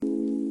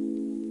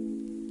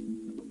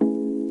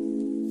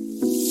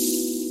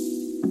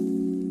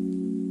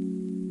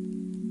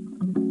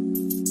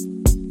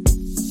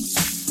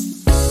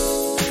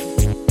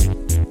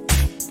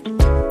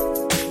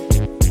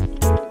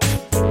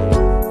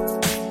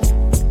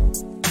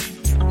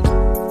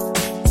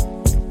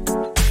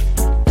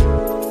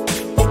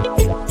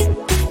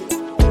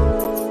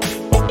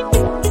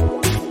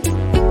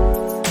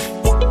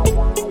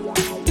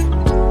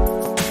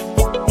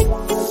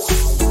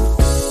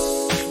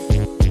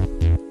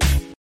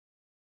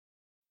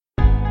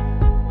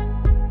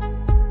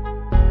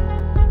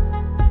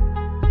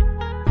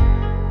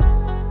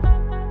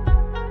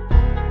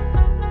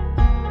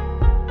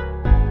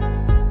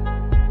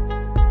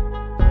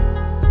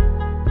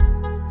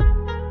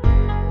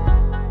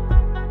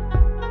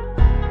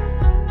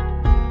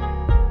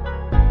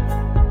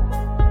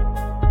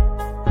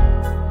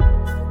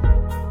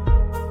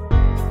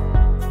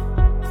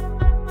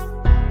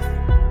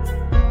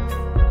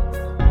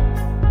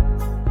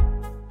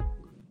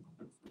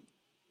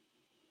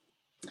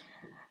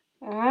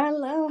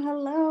Hello,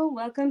 hello.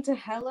 Welcome to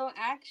Hello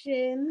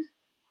Action.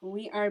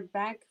 We are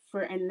back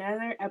for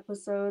another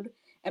episode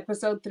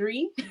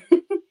 3.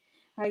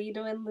 How you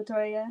doing,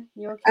 Latoya?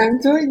 You okay I'm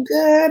today? doing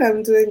good.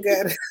 I'm doing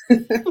good.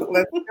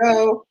 Let's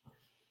go.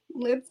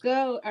 Let's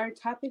go. Our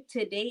topic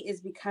today is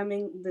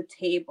becoming the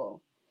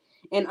table.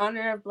 In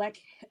honor of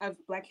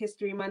Black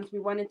History Month, we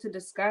wanted to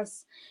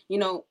discuss,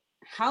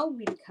 how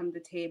we become the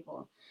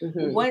table.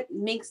 hmm What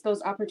makes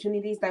those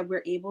opportunities that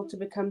we're able to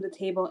become the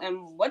table,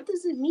 and what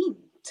does it mean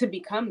to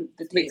become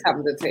the Become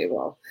table? the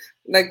table.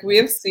 Like we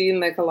have seen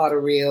like a lot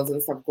of reels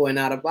and stuff going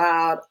out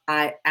about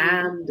I Mhm.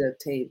 am the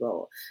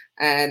table.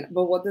 And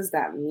but what does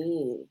that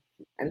mean?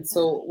 And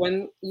so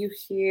when you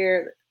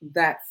hear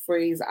that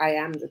phrase I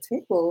am the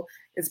table,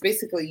 it's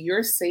basically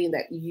you're saying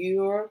that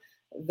you're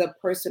the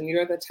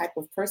type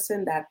of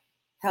person that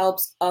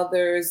helps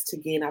others to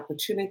gain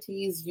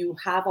opportunities. You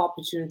have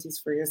opportunities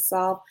for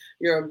yourself.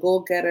 You're a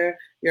go-getter.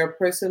 You're a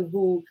person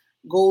who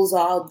goes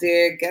out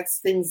there, gets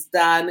things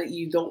done.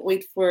 You don't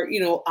wait for,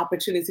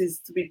 opportunities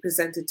to be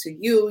presented to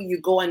you. You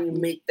go and you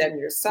make them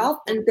yourself,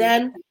 and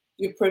then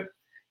you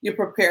you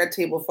prepare a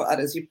table for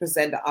others. You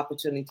present the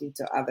opportunity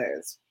to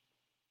others.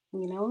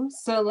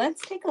 So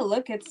let's take a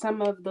look at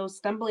some of those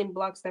stumbling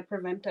blocks that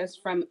prevent us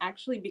from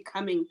actually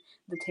becoming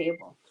the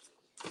table.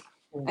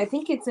 I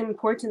think it's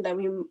important that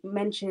we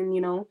mention,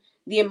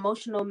 the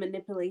emotional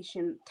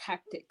manipulation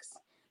tactics,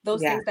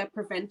 those Yeah. things that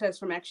prevent us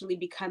from actually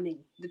becoming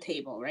the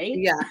table, right?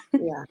 Yeah,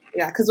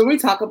 yeah. Because when we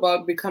talk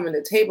about becoming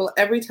a table,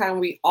 every time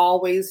we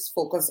always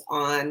focus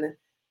on,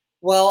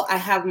 well, I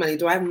have money.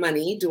 Do I have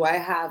money? Do I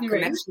have Right.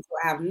 connections? Do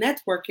I have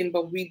networking?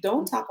 But we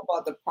don't talk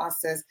about the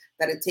process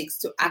that it takes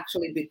to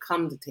actually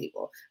become the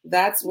table.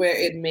 That's where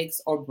it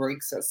makes or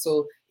breaks us.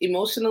 So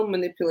emotional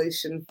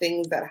manipulation,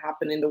 things that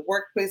happen in the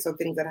workplace or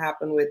things that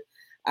happen with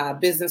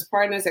business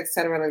partners,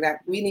 etc., like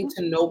that. We need Mhm.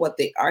 to know what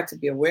they are to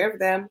be aware of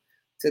them,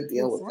 to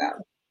deal with them.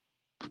 Exactly.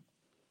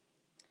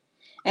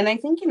 And I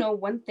think,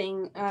 one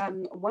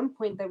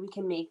point that we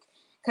can make,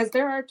 because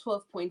there are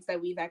 12 points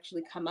that we've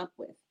actually come up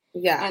with.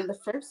 Yeah, And the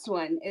first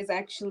one is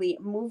actually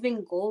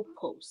moving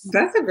goalposts.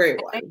 that's a great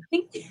I one.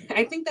 think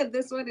I think that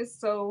this one is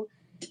so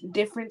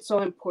different, so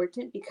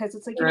important because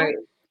it's like, Right.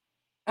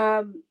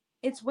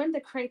 it's when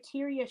the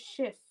criteria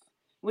shift,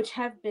 which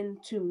have been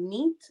to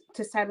meet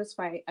to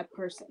satisfy a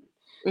person.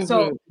 hmm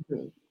So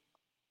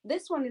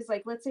this one is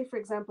like, let's say for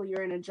example,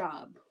 you're in a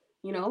job,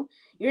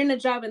 you're in a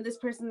job and this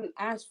person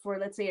asks for,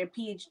 let's say, a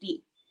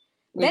PhD.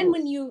 Then hmm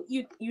when you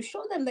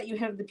show them that you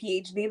have the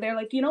PhD, they're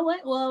like, you know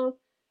what? Well,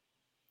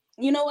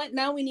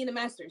 now we need a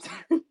master's.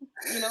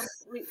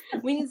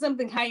 We need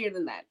something higher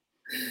than that.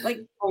 Like,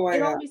 Oh my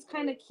it God. always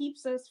kind of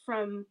keeps us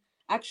from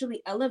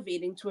actually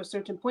elevating to a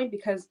certain point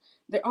because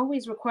they're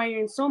always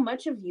requiring so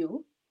much of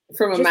you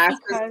From a just master's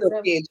to because a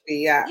of, PhD,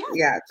 yeah, yeah,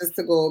 yeah, just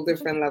to go just,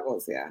 different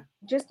levels, yeah.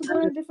 just to go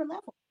on a different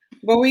level.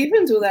 But we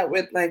even do that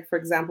with, like, for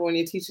example, when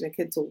you're teaching a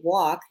kid to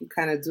walk, you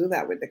kind of do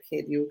that with the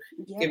kid. You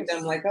give them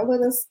Yes. like a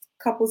little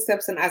couple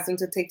steps and ask them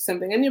to take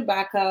something, and you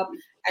back up,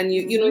 and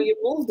Hmm. you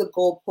move the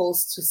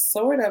goalposts to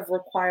sort of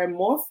require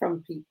more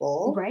from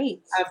people,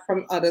 Right.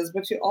 from others.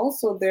 But you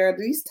also there are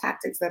these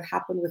tactics that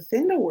happen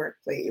within the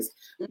workplace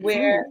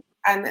where. Hmm.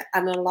 And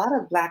a lot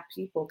of Black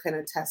people can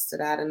attest to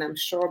that, and I'm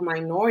sure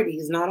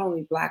minorities, not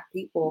only Black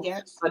people,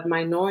 Yes. but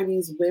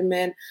minorities,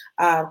 women,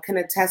 can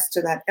attest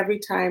to that. Every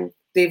time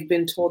they've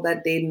been told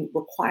that they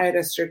required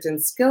a certain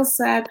skill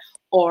set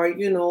or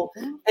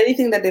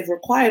anything that they've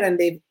required and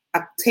they've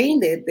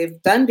obtained it, they've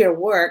done their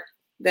work,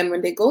 then when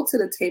they go to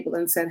the table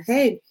and said,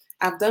 hey,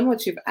 I've done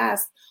what you've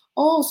asked,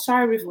 oh,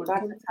 sorry, we What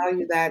forgot to can tell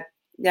you that,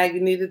 yeah, you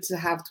needed to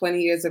have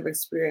 20 years of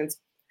experience,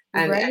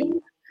 and right?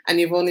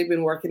 you've only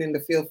been working in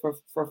the field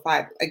for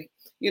 5, like,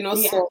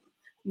 Yeah. so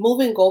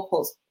moving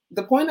goalposts.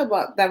 The point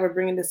about that we're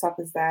bringing this up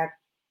is that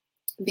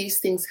these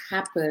things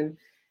happen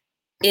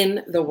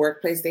in the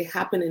workplace. They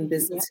happen in Yeah.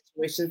 business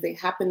situations. They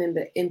happen in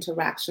the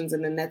interactions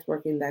and the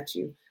networking that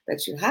you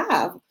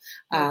have.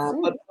 That's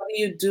But it. what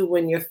do you do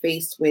when you're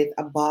faced with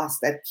a boss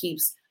that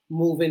keeps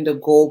moving the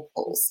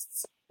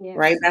goalposts?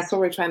 Right? Yes. That's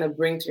what we're trying to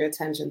bring to your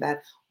attention.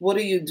 That what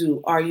do you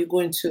do? Are you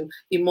going to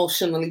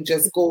emotionally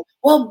just go,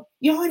 well,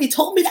 you already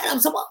told me that I'm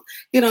someone,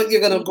 you're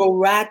gonna go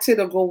ratchet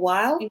or go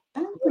wild?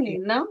 What do Exactly.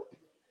 you No.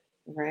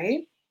 do?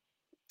 Right?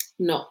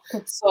 No.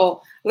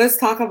 So let's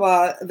talk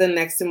about the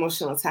next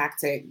emotional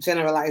tactic,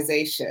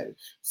 generalization.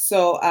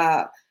 So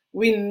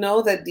we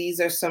know that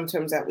these are some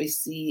terms that we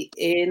see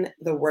in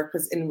the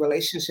workplace, in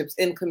relationships,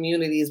 in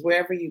communities,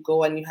 wherever you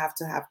go and you have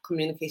to have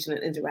communication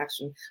and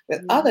interaction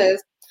with Hmm.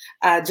 others.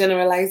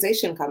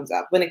 Generalization comes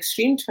up when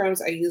extreme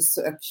terms are used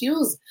to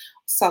accuse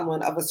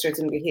someone of a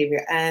certain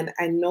behavior. And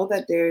I know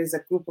that there is a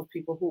group of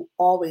people who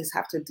always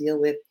have to deal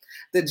with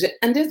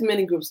and there's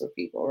many groups of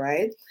people,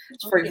 right?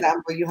 Oh For yeah.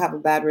 example, you have a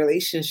bad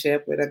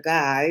relationship with a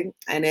guy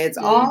and it's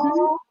Hmm.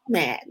 all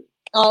men.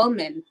 All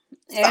men.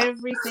 Stop.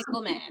 Every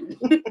single man.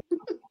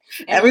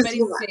 Every Everybody's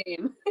single the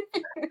same.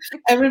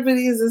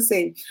 Everybody is the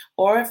same.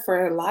 Or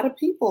for a lot of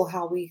people,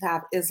 how we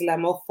have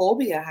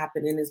Islamophobia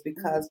happening is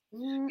because,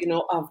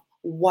 Mhm. of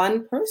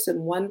one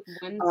person, One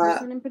uh,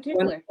 person in one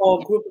particular. or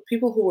Yeah, group of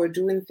people who were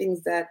doing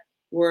things that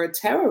were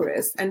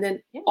terrorists, and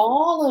then yeah,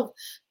 all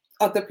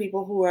of the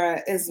people who are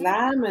yeah,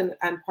 Islam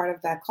and part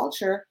of that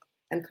culture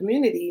and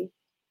community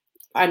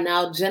are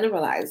now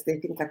generalized. They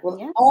think like, well,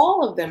 yeah.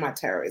 all of them are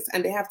terrorists,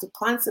 and they have to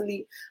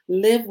constantly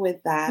live with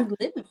that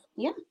Live.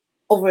 Yeah,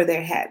 over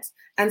their heads.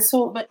 And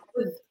so, but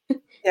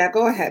yeah,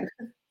 go ahead.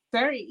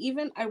 sorry,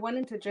 even I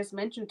wanted to just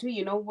mention too,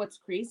 what's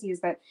crazy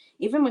is that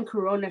even when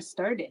Corona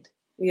started,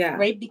 Yeah,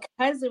 right,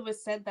 because it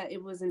was said that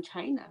it was in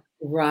China,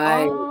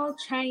 right. all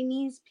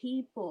Chinese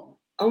people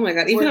Oh my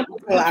God, even were up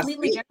until last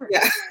completely week. different.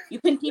 Yeah, You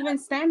couldn't even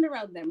stand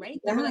around them, right?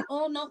 They'd be yeah, like,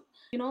 oh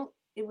no,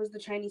 it was the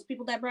Chinese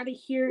people that brought it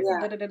here, yeah.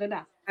 da da da da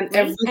da, And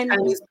every right? And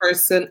Chinese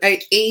person,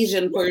 a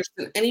Asian yeah,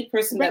 person, any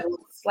person that right, was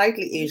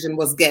slightly Asian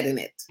was getting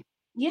it,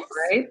 yes,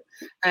 right?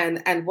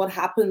 And what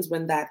happens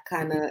when that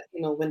kind of,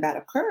 when that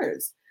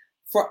occurs?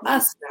 For yeah,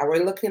 us now,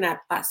 we're looking at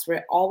us.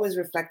 We're always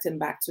reflecting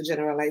back to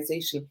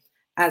generalization.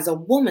 As a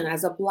woman,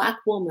 as a Black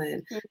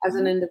woman, as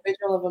an hmm,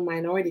 individual of a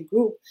minority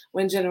group,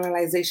 when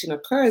generalization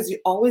occurs, you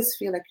always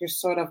feel like you're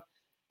sort of,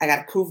 I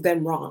got to prove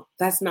them wrong.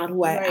 That's not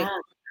who I right,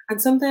 am.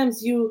 And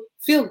sometimes you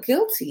feel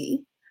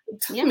guilty.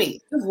 Tell yeah, of me,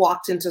 you've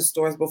walked into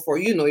stores before,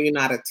 you know you're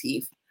not a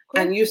thief,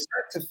 and you course,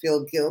 start to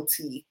feel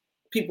guilty,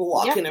 people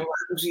yeah, walking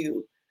around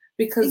you,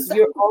 because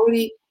you're exactly.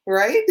 already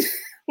right.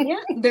 Yeah,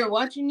 they're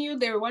watching you.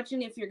 They're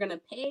watching if you're gonna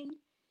pay.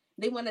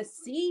 They want to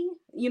see.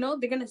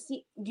 They're gonna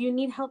see. Do you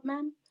need help,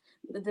 ma'am?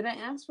 Did I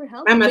ask for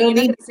help? Ma'am, I But don't you're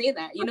not need gonna say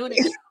that. You know what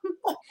I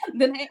mean?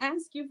 Did I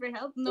ask you for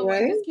help? No, I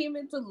right. just came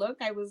in to look.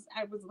 I was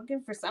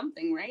looking for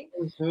something, right?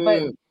 But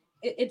Hmm.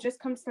 it just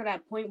comes to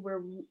that point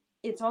where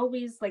it's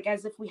always like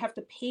as if we have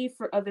to pay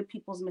for other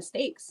people's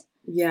mistakes.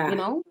 You Yeah,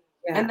 know,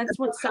 yeah. and And that's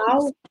so what sucks.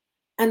 how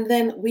And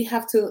then we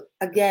have to,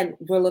 again,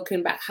 we're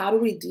looking back. How do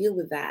we deal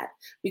with that?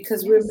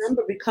 Because Yes.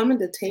 remember, becoming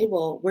the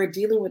table, we're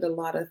dealing with a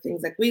lot of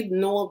things. Like we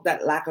know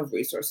that lack of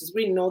resources.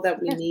 We know that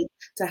we Yes. need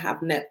to have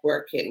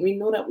networking. We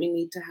know that we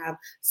need to have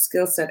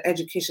skill set,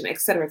 education,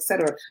 et cetera, et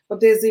cetera. But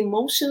there's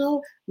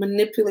emotional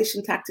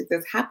manipulation tactic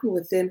that's happened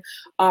within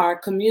our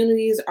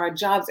communities, our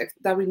jobs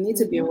that we need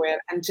to be Mm-hmm. aware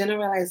of. And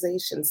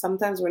generalization.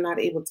 Sometimes we're not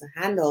able to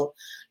handle,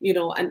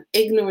 an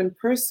ignorant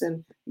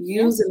person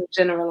using Yes. a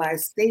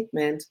generalized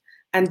statement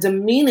and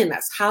demeaning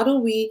us.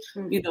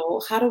 Mm-hmm.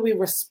 How do we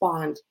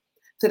respond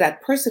to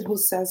that person who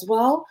says,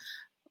 well,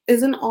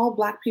 isn't all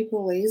Black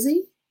people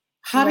lazy?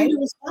 How do Right. you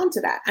respond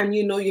to that? And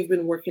you've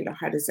been working the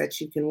hardest that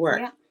you can work.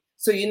 Yeah.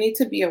 So you need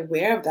to be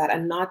aware of that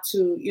and not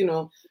to,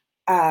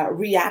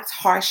 react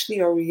harshly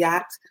or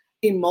react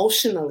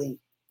emotionally,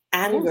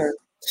 anger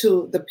Yes.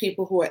 to the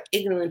people who are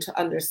ignorant to Of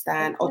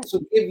understand or course. to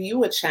give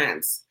you a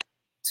chance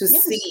to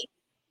Yes. see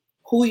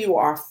who you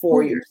are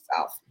for Who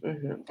yourself.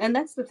 Hmm. And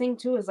that's the thing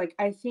too, is like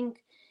I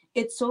think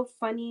it's so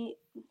funny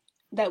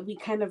that we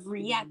kind of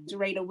react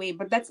right away,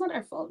 but that's not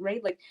our fault,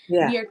 right? Like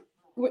Yeah.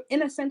 we're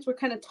in a sense we're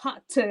kind of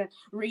taught to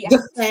react,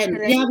 Defend. Yeah,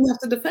 right? we have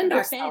to defend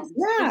ourselves.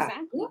 Defend. Yeah,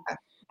 Exactly. yeah.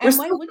 We're And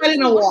why still wouldn't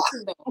fighting you a war. want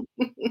to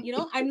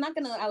though? I'm not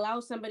going to allow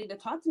somebody to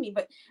talk to me,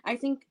 but I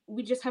think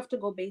we just have to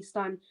go based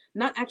on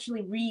not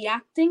actually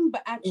reacting,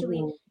 but actually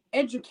Mhm.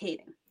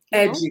 educating,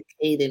 you know?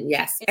 Educating,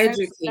 yes, That's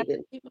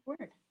educating. the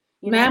word,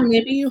 you know? Ma'am,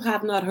 maybe you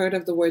have not heard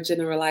of the word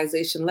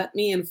generalization. Let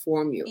me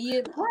inform you.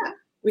 Yeah, Yeah,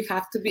 we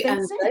have to be, and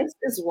that's it. this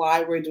is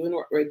why we're doing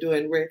what we're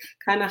doing. We're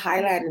kind of Mhm.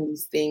 highlighting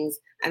these things,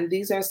 and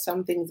these are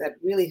some things that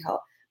really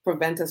help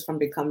prevent us from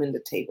becoming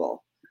the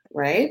table,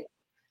 right?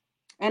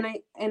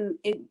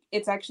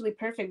 It's actually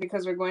perfect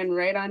because we're going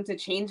right on to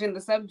changing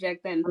the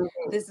subject, and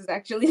Mhm. this is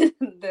actually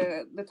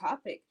the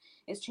topic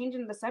is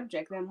changing the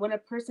subject. And when a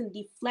person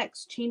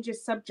deflects,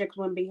 changes subject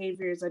when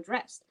behavior is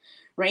addressed,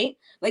 right?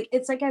 Like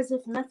it's like as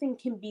if nothing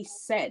can be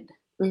said,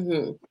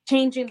 Mhm.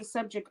 changing the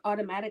subject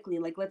automatically.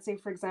 Like let's say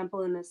for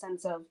example in the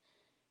sense of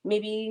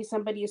maybe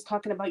somebody is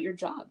talking about your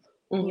job,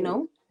 you Mhm.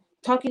 know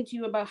talking to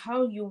you about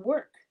how you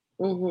work,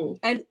 Mhm.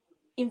 and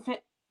in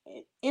fact,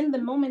 in the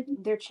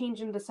moment, they're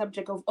changing the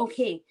subject of,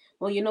 okay,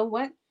 well, you know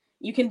what?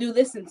 You can do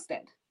this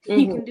instead.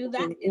 You Mhm. can do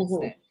that Mhm. Mhm.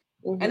 instead.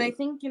 And I Mhm.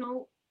 think,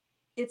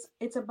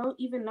 it's about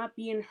even not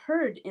being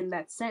heard in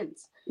that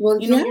sense. Well,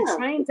 yeah, You're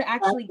trying to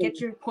actually get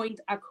exactly. your point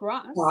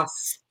across,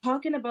 Boss.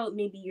 talking about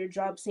maybe your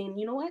job, saying,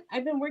 you know what,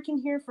 I've been working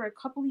here for a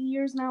couple of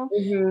years now.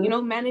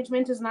 Mhm.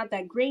 Management is not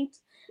that great.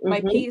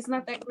 My Mhm. pay is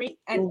not that great.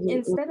 And Mhm.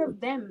 instead Mhm. of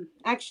them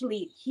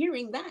actually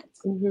hearing that,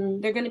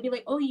 Mhm. they're going to be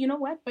like, oh, you know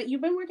what? But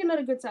you've been working at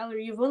a good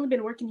salary. You've only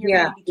been working here for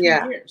Yeah, maybe two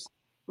yeah. years,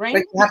 right?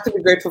 Like you have to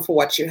be grateful for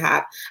what you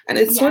have, and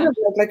it's sort Yeah, of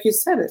like you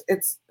said,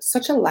 it's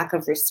such a lack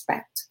of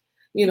respect.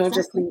 Just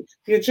exactly.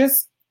 you're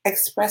just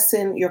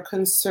expressing your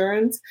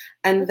concerns,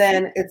 and That's it.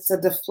 then it's a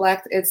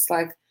deflect. It's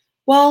like,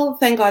 well,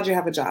 thank God you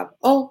have a job.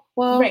 Oh,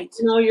 well, Right,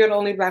 you're the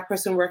only Black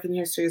person working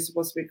here, so you're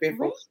supposed to be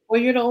grateful. right.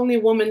 Well, you're the only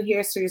woman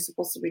here, so you're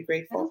supposed to be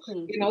grateful.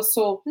 Exactly.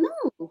 So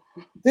No.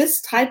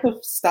 this type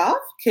of stuff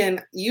can,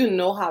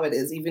 how it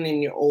is even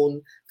in your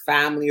own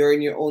family or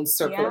in your own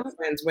circle Yeah, of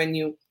friends when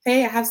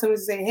hey, I have something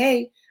to say.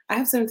 Hey, I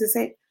have something to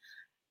say.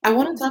 I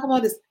want to right, talk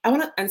about this.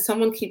 And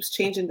someone keeps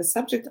changing the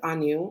subject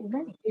on you.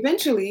 right.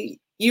 Eventually,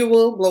 you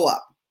will blow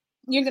up.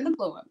 You're gonna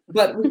blow up.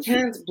 But we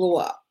can't blow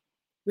up.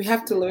 We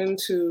have to learn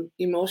to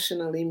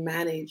emotionally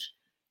manage,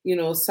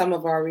 some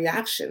of our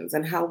reactions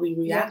and how we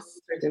react to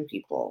Yes, certain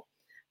people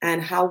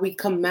and how we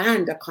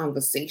command a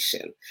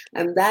conversation.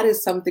 And that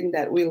is something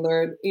that we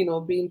learn,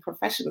 being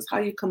professionals, how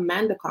you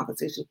command a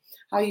conversation,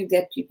 how you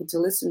get people to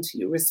listen to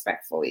you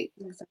respectfully.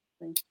 exactly.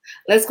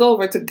 Let's go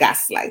over to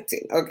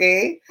gaslighting,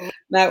 okay? Oh,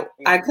 Now,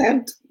 right. I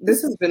can't.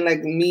 This has been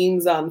like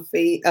memes on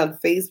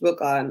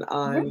Facebook,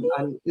 Right?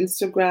 on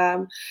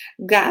Instagram.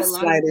 The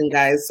longest. Gaslighting,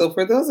 guys. So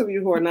for those of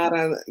you who are not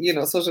on,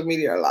 social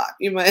media a lot,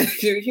 you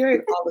hear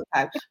it all the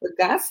time. But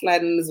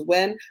gaslighting is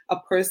when a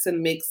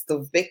person makes the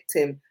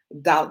victim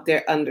doubt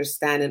their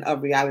understanding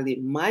of reality.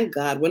 My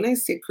God, when I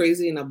say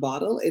crazy in a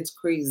bottle, it's Hmm.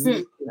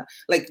 crazy.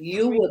 Like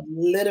you Cra- would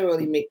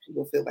literally make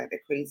people feel like they're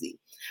crazy.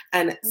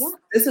 And Yeah.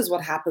 this is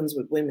what happens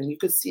with women. You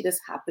could see this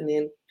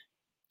happening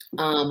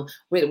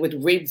with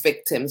rape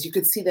victims. You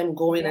could see them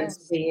going and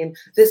Yes. saying,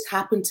 "This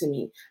happened to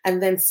me,"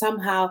 and then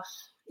somehow,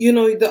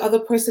 the other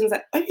person's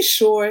like, "Are you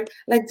sure?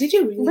 Like, did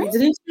you really? Right.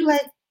 Didn't you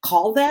like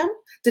call them?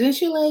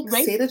 Didn't you like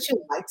Right. say that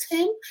you liked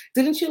him?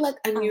 Didn't you like?"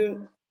 And you,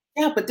 Uh,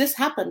 yeah, but this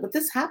happened. But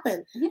this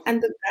happened, yeah.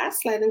 and the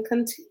gaslighting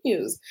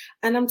continues.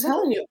 And I'm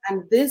telling Right. you,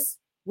 and this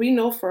we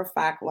know for a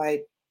fact,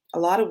 like a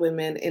lot of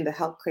women in the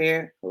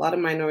healthcare, a lot of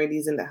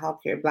minorities in the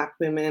healthcare, Black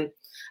women,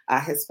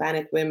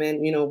 Hispanic women,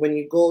 when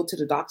you go to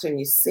the doctor and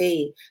you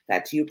say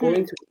that you're Hmm.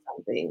 going through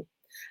something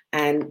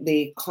and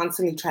they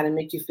constantly try to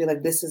make you feel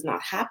like this is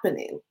not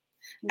happening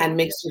and Yeah.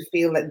 makes you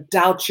feel like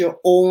doubt your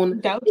own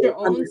Doubt your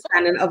own self.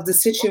 understanding of the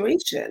Yeah.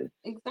 situation.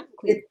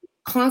 Exactly. It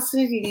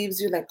constantly leaves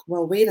you like,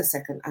 well, wait a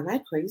second, am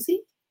I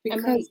crazy?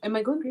 Am I Because am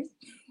I going crazy?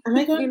 am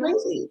I going you know?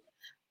 crazy?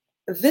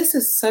 This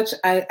is such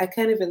I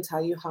can't even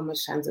tell you how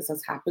much times this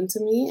has happened to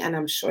me, and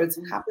I'm sure it's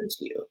Mm. happened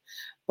to you.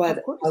 Of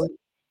But course.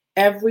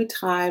 every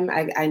time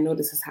I know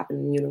this has happened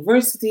in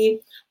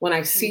university, when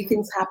I see Hmm.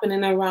 things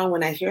happening around,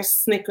 when I hear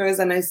snickers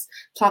and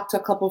talk to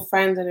a couple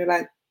friends and they're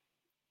like,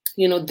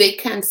 they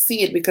can't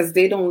see it because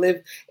they don't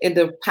live in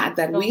the path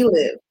that we Don't.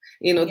 live.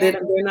 Yeah.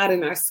 They're not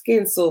in our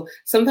skin. So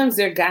sometimes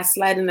they're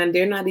gaslighting and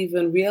they're not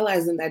even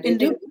realizing that they're And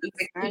doing they it.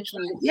 They keep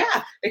exactly. trying,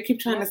 yeah, they keep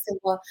trying Yeah. to say,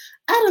 well,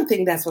 I don't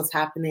think that's what's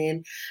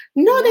happening.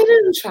 No, they Yeah.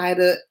 didn't try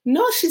to.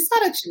 No, she saw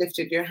that she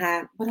lifted your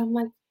hand. But I'm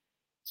like,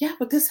 yeah,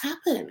 but this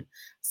happened.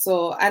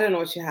 So I don't know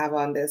what you have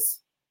on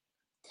this.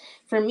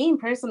 For me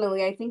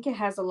personally, I think it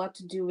has a lot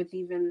to do with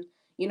even,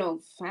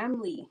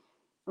 family,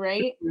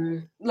 right?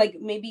 Mm-hmm. Like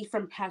maybe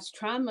from past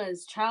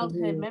traumas,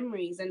 childhood Mm-hmm.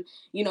 memories, and,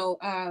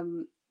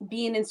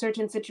 being in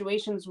certain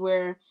situations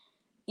where,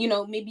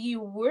 maybe you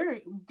were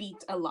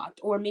beat a lot,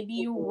 or maybe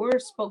you were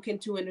spoken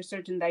to in a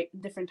certain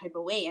different type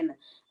of way. And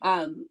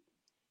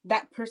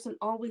that person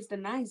always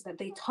denies that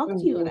they talk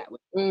to you Mm-hmm. that way.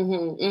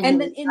 Mm-hmm. And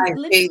Mm-hmm. then it I hate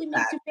literally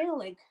makes that. you feel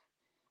like,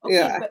 okay,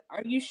 Yeah. but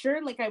are you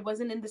sure? Like, I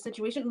wasn't in the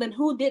situation. Then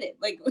who did it?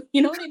 Like,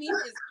 you know what I mean?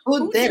 Is Who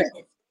who did did it?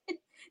 this?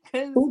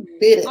 Because Who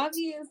did it?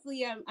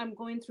 obviously I'm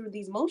going through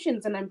these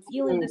motions and I'm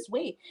feeling Mm-hmm. this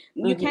way.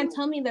 You can't Mm-hmm.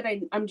 tell me that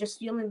I'm just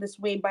feeling this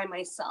way by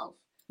myself,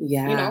 you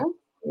Yeah. know?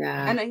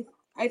 Yeah. And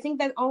I think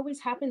that always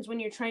happens when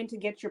you're trying to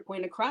get your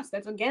point across.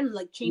 That's again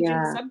like changing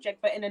the Yeah.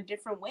 subject, but in a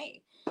different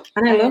way.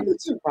 And I love And that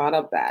you brought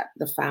up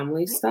the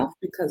family yeah, stuff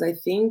because I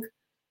think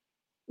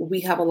we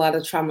have a lot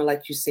of trauma,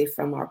 like you say,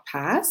 from our yeah,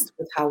 past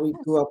with how we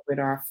grew yes, up with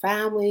our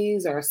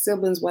families, our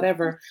siblings, yes,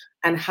 whatever,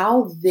 and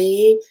how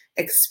they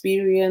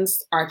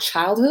experienced our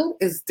childhood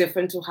is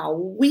different to how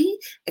we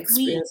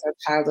we, experience our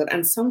childhood.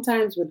 And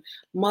sometimes with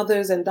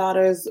mothers and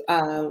daughters,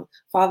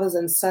 fathers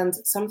and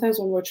sons, sometimes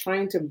when we're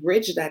trying to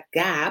bridge that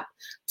gap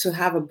to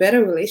have a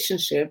better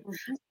relationship,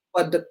 mhm,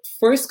 but the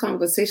first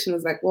conversation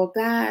is like, well,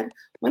 Dad,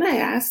 when I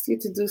asked you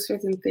to do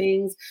certain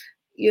things,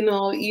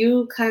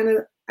 you kind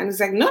of, and it's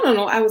like, no, no,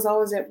 no, I was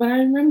always there. But I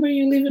remember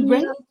you leaving me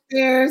right?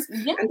 upstairs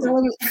Yeah, and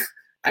telling me,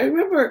 I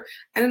remember,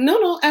 and no,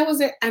 no, I was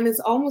there. And it's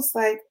almost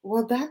like,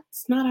 well,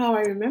 that's not how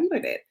I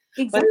remembered it.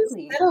 But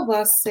exactly. instead of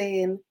us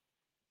saying,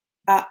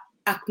 uh,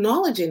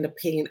 acknowledging the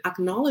pain,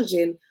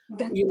 acknowledging,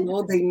 That's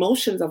it. the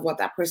emotions of what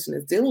that person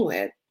is dealing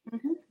with,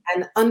 Hmm.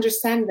 and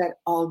understand that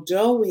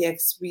although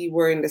we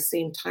were in the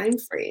same time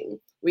frame,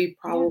 we Yeah,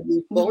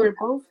 probably we both were have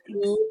both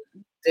two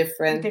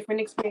different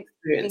different experiences,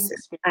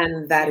 experience.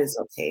 and that Yeah. is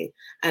okay.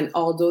 And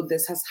although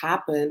this has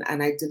happened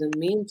and I didn't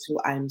mean to,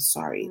 I'm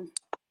sorry, Mm.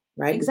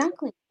 right? Because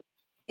Exactly.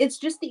 It's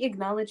just the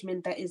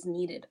acknowledgement that is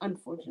needed,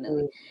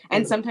 unfortunately. mhm,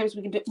 And mhm, sometimes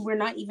we're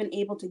not even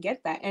able to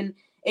get that. And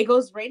it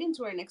goes right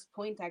into our next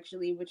point,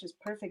 actually, which is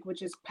perfect,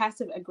 which is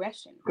passive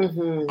aggression.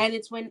 mhm, And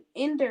it's when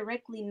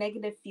indirectly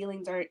negative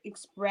feelings are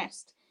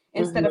expressed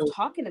instead of mhm.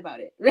 talking about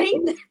it, right?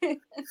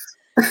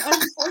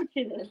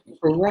 Unfortunately.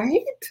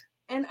 Right?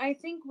 And I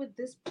think with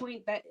this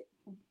point, that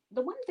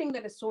the one thing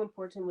that is so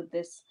important with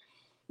this,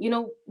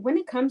 when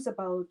it comes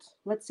about,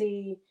 let's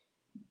say,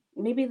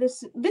 maybe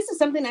this is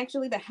something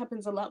actually that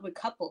happens a lot with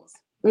couples,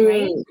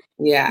 right?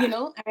 Yeah.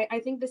 I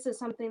think this is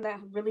something that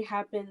really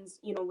happens,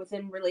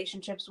 within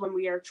relationships when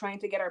we are trying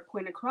to get our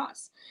point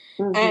across.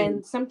 Mhm,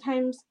 And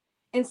sometimes,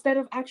 instead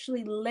of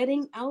actually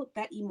letting out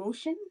that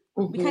emotion,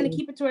 we kind of Mm-hmm.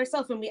 keep it to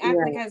ourselves and we act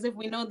like Right. as if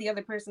we know the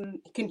other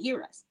person can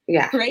hear us,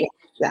 Yeah. Yeah. right?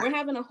 Yeah. We're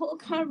having a whole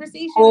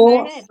conversation in our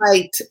Whole head,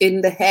 fight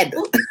in the head.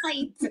 whole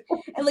fight,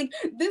 and like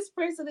this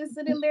person is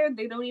sitting there,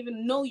 they don't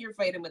even know you're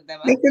fighting with them,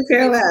 huh? They could They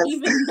care don't less.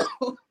 even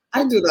know.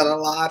 I do that a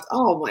lot.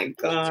 Oh my Me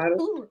God.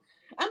 too.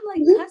 I'm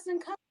like cussing.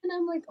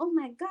 I'm like, oh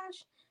my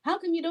gosh, how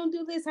come you don't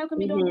do this? How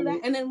come you don't do Hmm.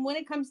 that? And then when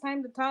it comes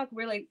time to talk,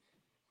 we're like,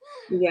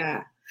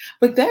 Yeah.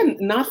 But then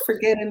not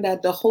forgetting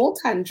that the whole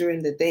time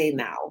during the day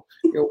now,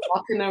 you're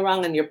walking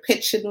around and you're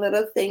pitching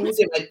little things.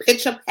 You might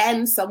pitch a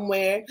pen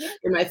somewhere. yeah,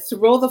 You might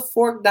throw the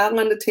fork down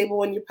on the table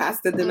when you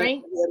pass the dinner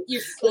right? plate. You're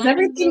Is slamming the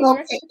everything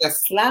door. okay? You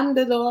slam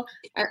the door.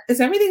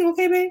 Is everything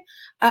okay, babe?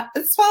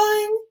 It's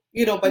fine.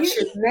 But Yeah.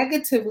 you're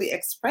negatively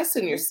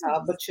expressing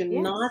yourself, Yes. but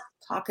you're not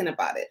Yes. talking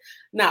about it.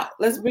 Now,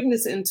 let's bring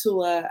this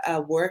into a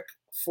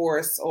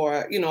workforce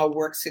or, a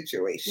work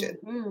situation.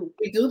 Mm-hmm.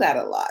 We do that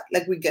a lot.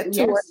 Like we get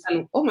to work Yes.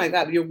 and oh my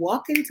God, you're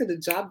walking to the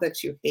job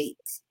that you hate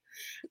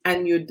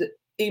and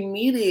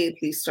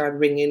immediately start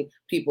wringing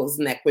people's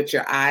neck with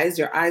your eyes.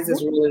 Your eyes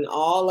is Right. rolling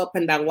all up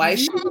and down. Why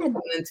should you Mad.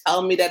 come and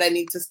tell me that I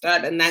need to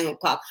start at 9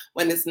 o'clock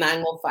when it's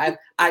 9:05?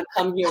 I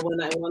come here when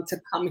I want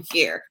to come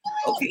here.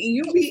 Okay,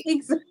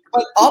 Exactly.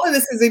 but all of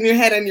this is in your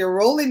head and you're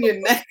rolling your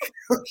neck.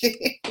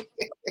 Okay.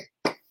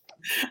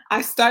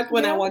 I start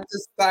when I Yeah. want to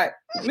start.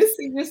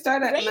 Missy, you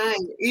start at Right.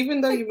 9.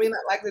 Even though you may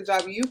not like the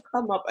job, you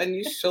come up and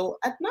you show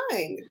at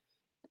 9.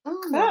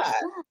 Oh my God.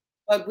 god.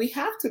 But we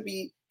have to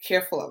be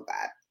careful of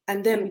that.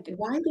 And then We do.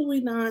 why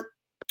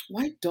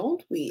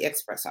don't we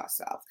express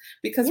ourselves?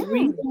 Because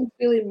we Yeah. don't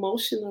feel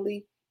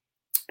emotionally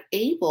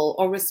able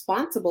or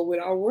responsible with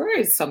our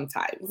words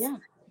sometimes. Yeah.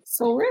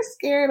 So we're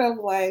scared of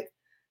like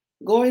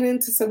going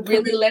into some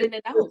Really conversation letting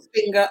it with out.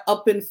 finger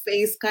up in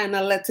face, kind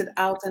of let it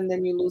out, and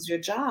then you lose your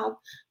job.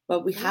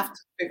 But we have Yeah.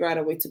 to figure out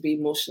a way to be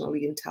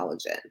emotionally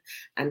intelligent.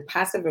 And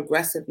passive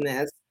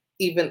aggressiveness,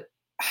 even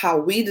how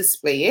we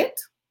display it,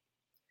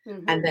 and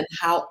Mm-hmm. then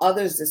how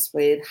others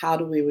display it, how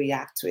do we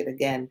react to it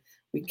again?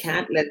 We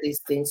can't let Exactly. these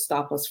things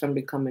stop us from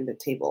becoming the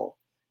table,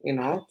 you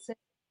know? That's it.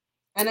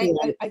 And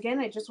Yeah. again,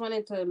 I just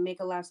wanted to make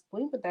a last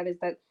point with that is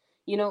that,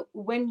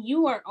 when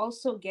you are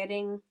also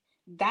getting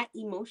that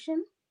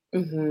emotion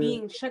Mm-hmm.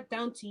 being shut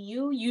down to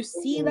you, you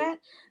see Mm-hmm. that,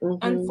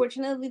 Mm-hmm.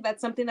 unfortunately, that's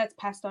something that's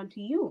passed on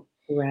to you,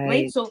 right?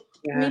 Right. So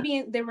Yeah.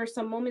 maybe there were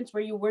some moments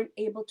where you weren't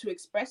able to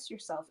express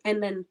yourself,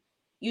 and then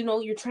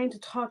you're trying to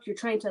talk, you're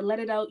trying to let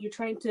it out, you're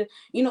trying to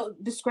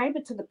describe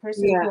it to the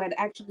person Yeah. who had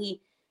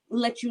actually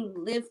let you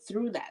live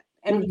through that.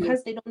 And Mm-hmm.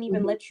 because they don't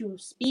even Mm-hmm. let you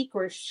speak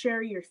or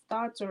share your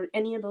thoughts or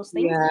any of those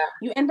things, Yeah.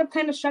 you end up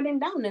kind of shutting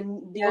down,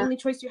 and the Yeah. only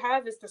choice you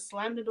have is to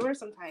slam the door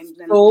sometimes.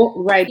 And So,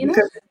 right, you know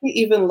because if we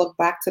even look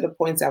back to the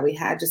points that we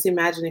had, just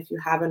imagine if you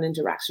have an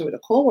interaction with a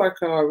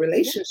coworker or a yeah.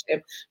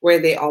 relationship where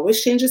they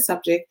always change the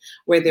subject,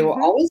 where they were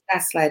Mm-hmm. always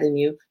gaslighting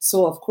you.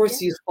 So, of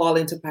course, Yeah. you fall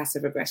into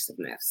passive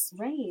aggressiveness,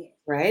 Right.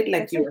 right?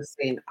 Like That's you it. were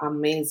saying,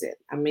 amazing,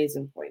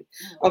 amazing point.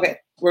 Yeah. Okay,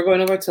 we're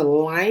going over to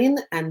lying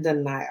and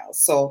denial.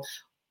 So,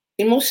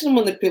 emotional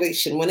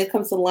manipulation, when it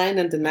comes to lying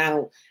and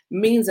denial,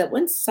 means that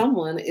when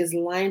someone is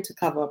lying to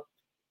cover up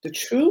the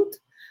truth,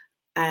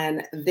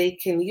 and they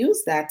can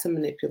use that to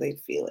manipulate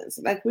feelings.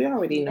 Like we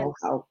already Yes. know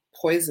how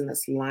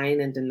poisonous lying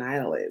and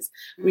denial is.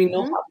 We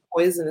know Mm-hmm. how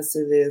poisonous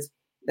it is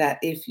that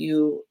if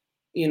you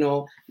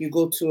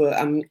go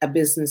to a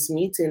business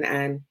meeting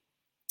and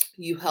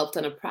you helped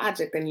on a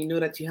project and you know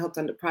that you helped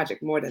on the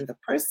project more than the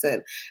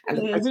person, and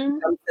the person Mm-hmm.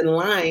 comes in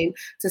line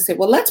to say,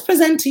 well, let's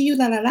present to you,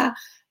 la la la,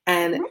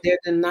 and Right. they're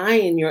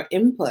denying your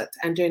input,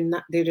 and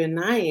they're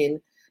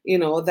denying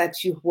that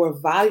you were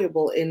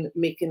valuable in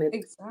making it be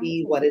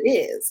Exactly. what it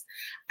is.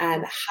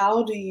 And Yeah.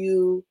 how do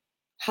you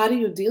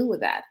deal with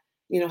that?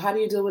 How do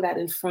you deal with that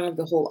in front of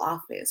the whole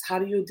office? How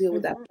do you deal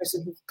with that Mm-hmm.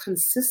 person who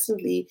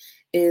consistently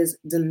is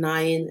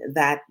denying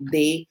that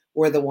they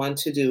were the one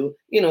to do,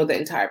 the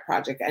entire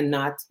project and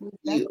not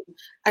you? Exactly.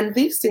 And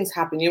these things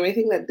happen. You may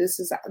think that this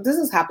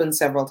has happened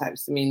several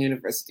times to me in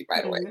university,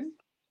 by the way. Mm-hmm.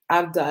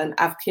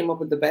 I've came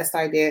up with the best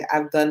idea.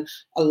 I've done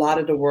a lot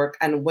of the work.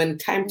 And when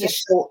time to Yeah.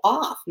 show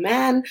off,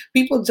 man,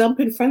 people jump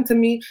in front of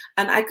me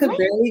and I could Right.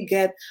 barely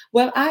get,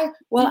 I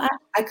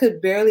could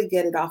barely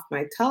get it off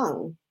my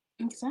tongue.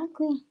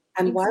 Exactly.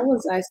 And why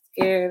was Exactly. I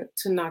scared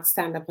to not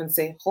stand up and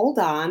say, hold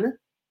on,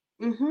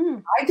 Mm-hmm.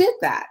 I did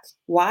that?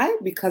 Why?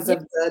 Because Yeah.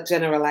 of the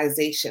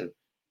generalization.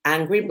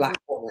 Angry black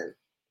Exactly. woman.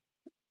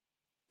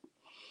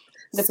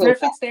 The So,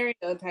 perfect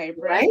stereotype, right?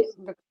 right?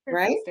 The Right?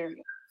 perfect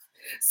stereotype.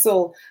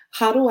 So,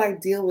 how do I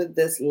deal with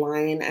this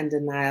lying and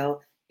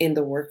denial in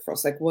the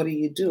workforce? Like, what do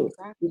you do?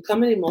 Exactly.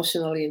 Becoming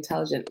emotionally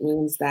intelligent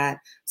means that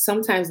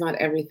sometimes not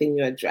everything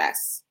you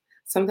address.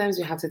 Sometimes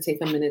you have to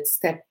take a minute,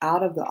 step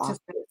out of the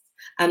Just office,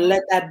 and yeah.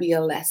 let that be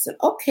a lesson.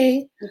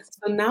 Okay,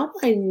 so now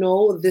I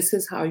know this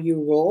is how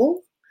you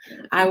roll.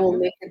 I will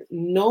Mm-hmm. make it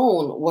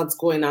known what's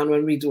going on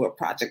when we do a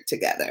project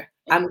together.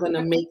 I'm going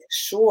to make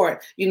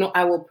sure,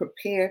 I will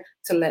prepare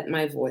to let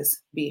my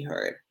voice be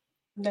heard.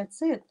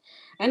 That's it.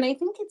 And I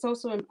think it's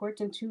also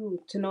important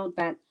too to note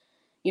that,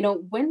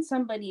 when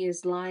somebody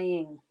is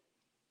lying,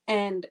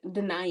 and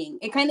denying.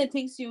 It kind of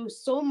takes you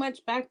so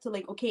much back to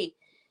like, okay,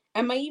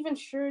 am I even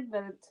sure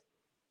that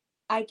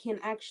I can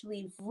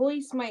actually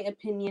voice my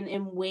opinion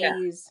in Yeah.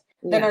 ways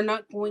that Yeah. are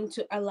not going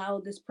to allow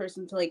this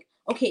person to like,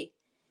 okay,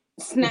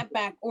 snap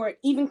back or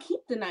even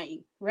keep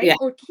denying, right? Yeah.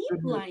 Or keep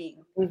Hmm.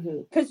 lying.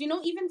 Hmm. Because,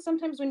 even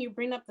sometimes when you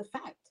bring up the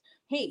fact,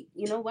 hey,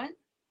 you know what?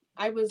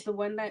 I was the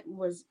one that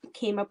was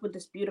came up with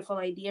this beautiful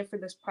idea for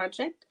this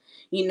project.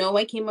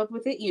 I came up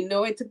with it.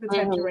 I took the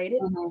time to Hmm. write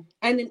it. Hmm.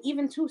 And then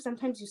even too,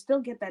 sometimes you still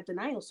get that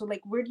denial. So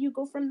like, where do you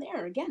go from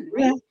there again,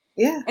 Yeah. right?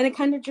 Yeah. And it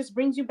kind of just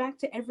brings you back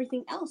to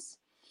everything else.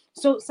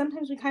 So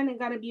sometimes we kind of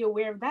got to be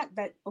aware of that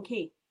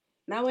okay,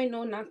 now I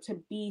know not to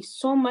be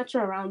so much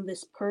around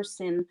this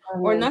person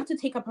or Hmm. not to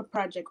take up a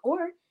project,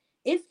 or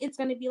if it's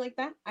going to be like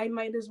that, I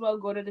might as well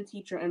go to the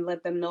teacher and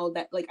let them know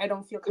that like I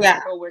don't feel Yeah.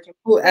 comfortable working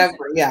with this Whoever.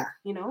 person, Yeah.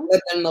 you know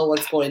Let them know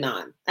what's going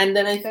on. And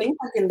then I that's think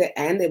like in the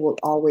end it would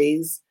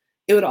always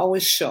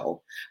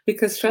show.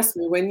 Because yeah. trust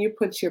me, when you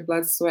put your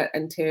blood, sweat,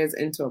 and tears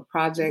into a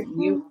project,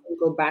 you Hmm. can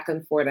go back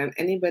and forth. And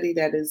anybody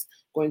that is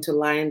going to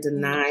lie and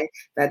deny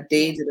that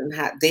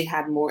Yeah. they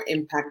had more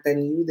impact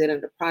than you did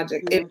in the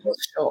project, it Hmm. will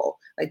show.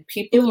 Like It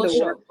people in will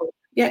the work, show.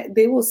 yeah,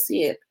 they will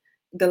see it.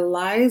 The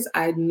lies,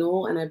 I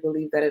know and I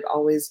believe that it will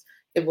always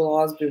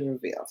be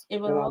revealed.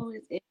 It will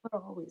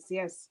always,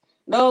 yes,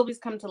 it'll always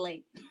come to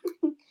light.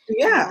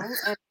 Yeah.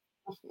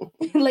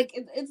 And like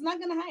it's not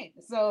gonna hide.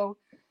 So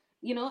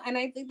and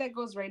I think that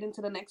goes right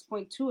into the next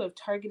point too of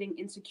targeting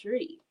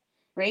insecurity,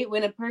 right?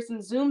 When a person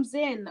zooms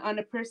in on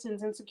a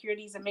person's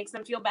insecurities, it makes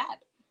them feel bad.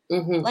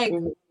 Hmm. Like,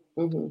 Hmm.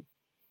 Hmm.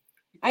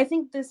 I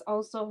think this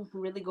also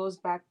really goes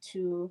back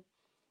to,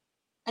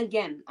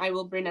 again, I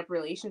will bring up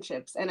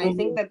relationships, and I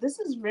think Hmm. that this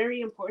is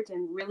very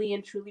important, really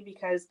and truly,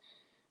 because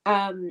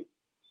um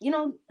you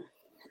know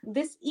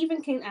this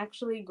even can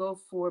actually go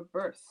for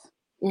birth,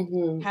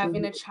 Hmm.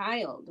 having Hmm. a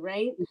child,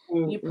 right?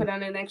 You Hmm. put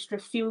on an extra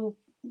few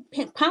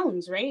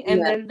pounds, right? And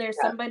Yeah. then there's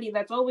somebody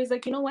that's always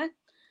like, you know what,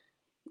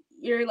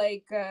 you're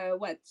like,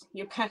 what,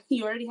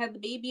 you already had the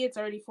baby, it's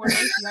already 4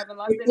 months, you haven't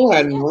lost any People are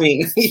weight yet,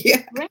 annoying.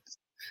 Yeah. right?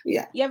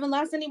 Yeah. You haven't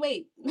lost any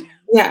weight.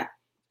 Yeah.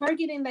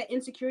 Targeting that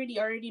insecurity,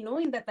 already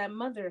knowing that that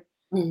mother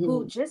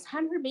who Hmm. just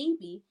had her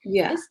baby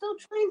Yeah. is still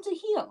trying to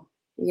heal,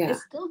 Yeah.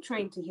 is still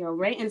trying to heal,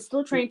 right? And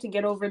still trying to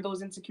get over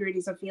those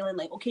insecurities of feeling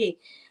like, okay,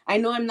 I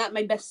know I'm not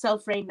my best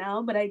self right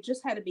now, but I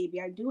just had a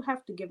baby, I do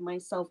have to give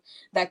myself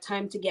that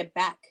time to get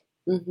back,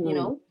 you Hmm.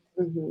 know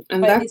Hmm.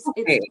 And but that's it's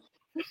okay.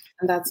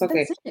 And that's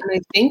okay. that's it. And I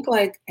think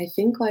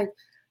like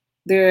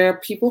there are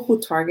people who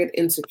target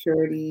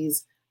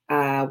insecurities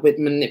with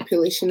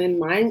manipulation in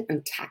mind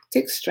and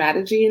tactic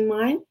strategy in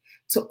mind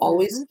to Hmm.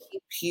 always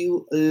keep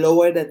you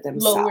lower than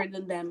themselves. Lower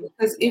than them,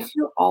 Because yeah. if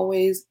you're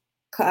always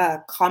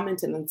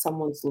commenting on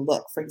someone's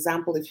look, for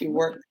example, if you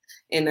work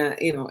in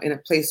a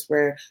place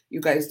where you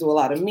guys do a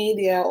lot of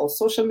media or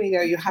social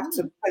media, you have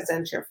to Mhm.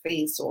 present your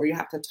face or you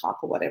have to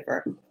talk or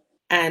whatever,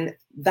 and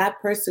that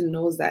person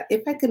knows that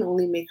if I can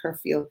only make her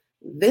feel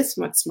this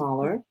much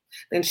smaller,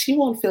 then she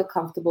won't feel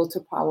comfortable to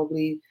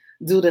probably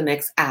do the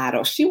next ad,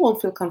 or she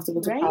won't feel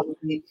comfortable to Right.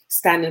 probably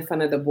stand in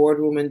front of the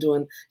boardroom and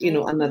doing, Hmm.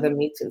 another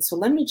meeting. So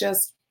let me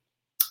just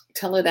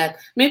tell her that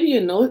maybe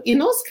your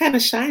nose kind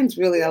of shines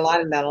really a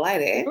lot in that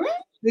light, eh? Right.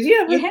 Did you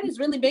Your ever, head is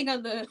really big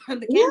on the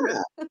camera.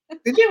 yeah,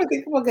 did you ever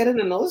think about getting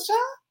a nose job?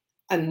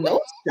 A nose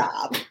Right.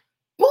 job?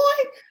 Boy,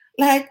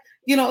 like,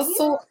 so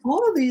Yeah.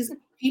 all of these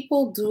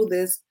people do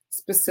this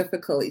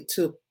specifically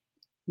to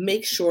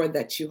make sure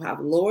that you have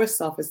lower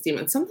self-esteem,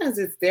 and sometimes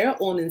it's their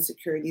own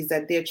insecurities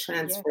that they're Yes.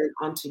 transferring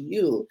onto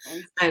you.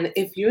 And And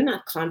if you're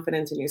not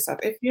confident in yourself,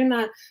 if you're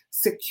not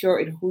secure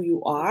in who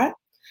you are,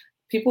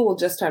 people will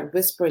just start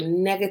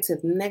whispering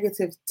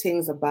negative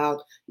things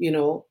about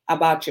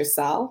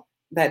yourself,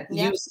 that you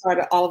yep.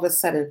 started all of a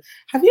sudden.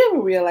 Have you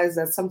ever realized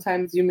that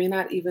sometimes you may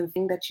not even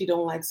think that you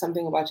don't like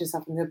something about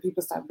yourself until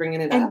people start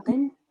bringing it up? And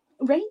then,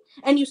 right,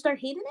 and you start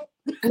hating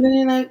it. And then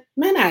you're like,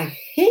 man, I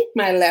hate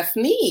my left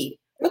knee.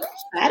 Look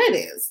how fat it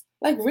is.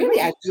 Like, really,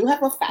 I Right. do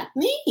have a fat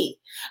knee.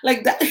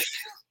 Like that,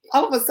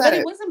 all of a But sudden.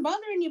 it wasn't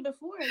bothering you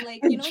before.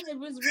 Like, it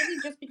was really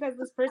just because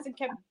this person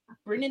kept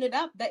bringing it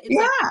up that it's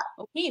like, Yeah,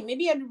 okay,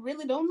 maybe I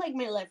really don't like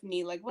my left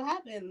knee. Like, what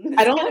happened?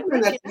 I It's don't kind like of my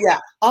left. cracking up. Yeah,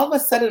 all of a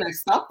sudden I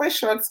stop my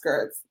short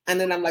skirts, and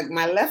then I'm like,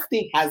 my left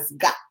knee has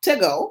got to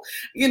go.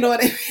 You know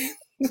what I mean?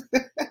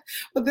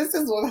 But this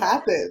is what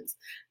happens.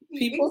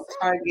 People Exactly.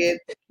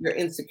 target your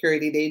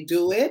insecurity. They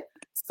do it.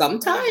 Hmm.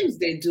 Sometimes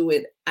they do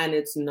it, and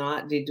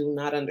they do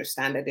not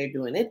understand that they're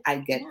doing it. I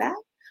get Yeah. that.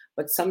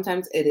 But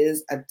sometimes it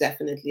is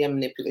definitely a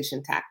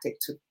manipulation tactic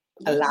to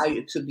allow Yes.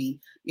 you to be,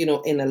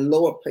 in a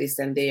lower place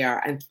than they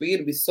are, and for you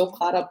to be so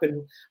caught up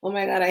in, oh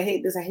my God, I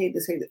hate this, I hate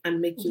this, and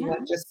make you Yeah.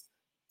 what, just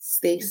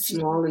stay Just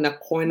small in a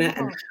corner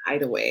and no.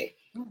 hide away,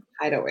 Yeah.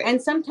 hide away.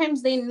 And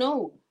sometimes they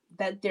know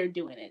that they're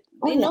doing it.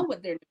 Oh They yeah, know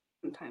what they're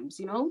doing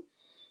sometimes,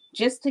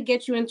 just to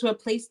get you into a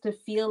place to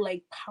feel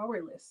like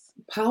powerless,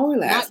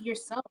 powerless, not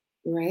yourself,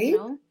 you right?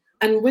 know,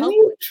 And when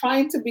you helpless.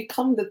 try to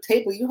become the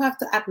table, you have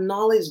to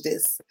acknowledge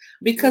this,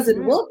 because it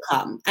Hmm. will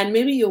come, and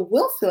maybe you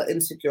will feel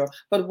insecure.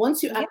 But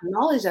once you Yeah.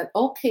 acknowledge that,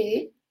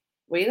 okay,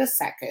 wait a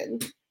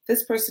second,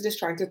 this person is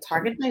trying to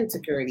target my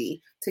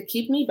insecurity to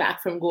keep me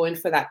back from going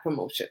for that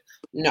promotion.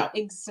 No.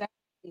 Exactly.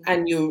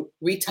 And you I'm going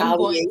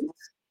retaliate. to.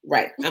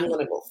 Right. I'm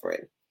going to go for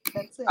it.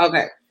 That's it.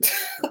 Okay.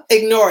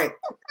 Ignore it.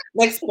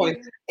 Next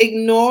point.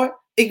 Ignore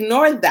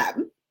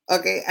them.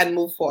 Okay. And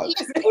move forward.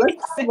 Yes, Let's talk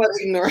exactly. about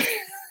ignoring.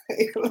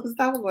 Let's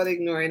talk about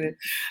ignoring it.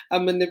 A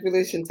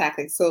manipulation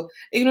tactic. So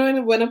ignoring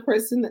it, when a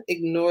person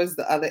ignores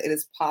the other, it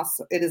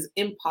is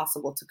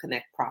impossible to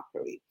connect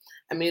properly.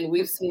 I mean,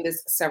 we've seen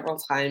this several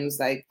times.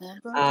 Like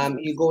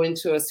you go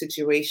into a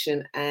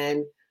situation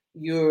and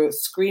you're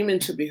screaming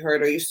to be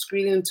heard or you're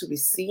screaming to be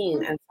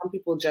seen, and some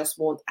people just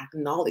won't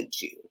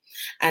acknowledge you.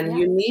 And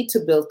you need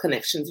to build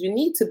connections. You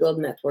need to build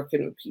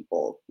networking with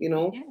people. You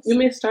know, you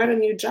may start a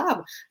new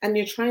job and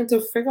you're trying to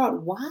figure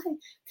out, why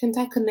can't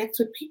I connect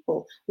with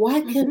people?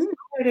 Why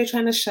are they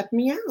trying to shut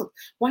me out?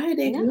 Why are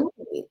they ignoring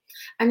me?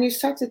 And you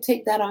start to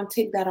take that on,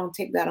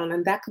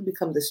 and that could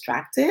become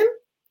distracting.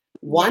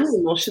 One,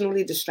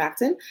 emotionally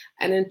distracting,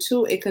 and then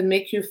two, it can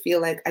make you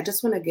feel like, I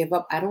just want to give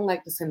up. I don't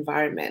like this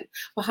environment.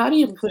 But how do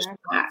you push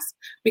past?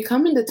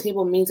 Becoming the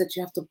table means that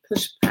you have to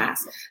push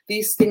past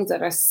these things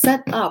that are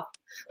set up,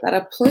 that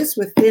are placed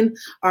within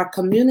our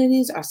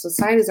communities, our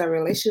societies, our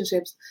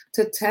relationships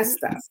to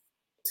test us,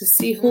 to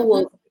see who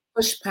will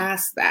push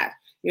past that,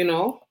 you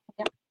know?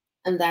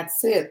 And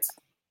that's it.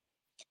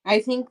 I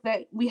think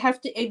that we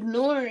have to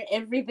ignore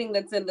everything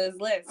that's in this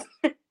list.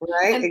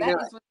 Right? And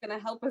that is what's going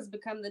to help us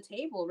become the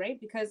table, right?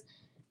 Because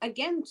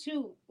again,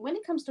 too, when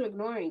it comes to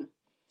ignoring,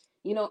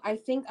 you know, I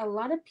think a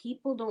lot of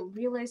people don't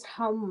realize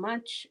how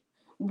much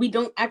we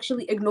don't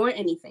actually ignore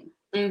anything.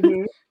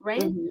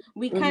 Right?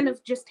 We kind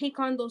of just take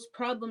on those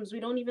problems. We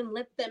don't even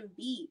let them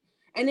be.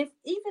 And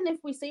even if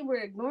we say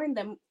we're ignoring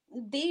them,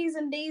 days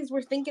and days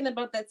we're thinking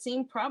about that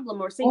same problem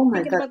or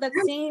thinking about that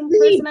same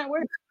person at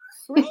work.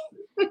 Right?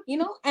 You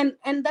know, and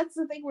that's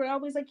the thing. We're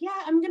always like,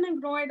 yeah, I'm gonna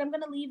ignore it, I'm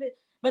gonna leave it.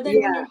 But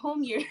then when you're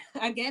home, you're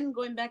again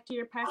going back to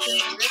your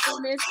passive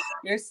aggressiveness,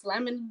 you're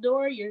slamming the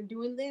door, you're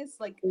doing this.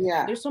 Like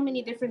there's so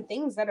many different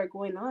things that are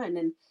going on.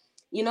 And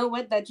you know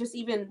what, that just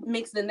even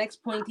makes the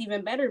next point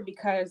even better,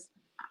 because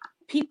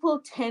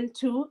people tend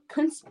to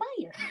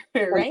conspire,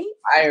 right?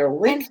 Conspire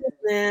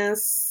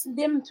wickedness. And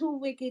them too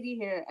wicked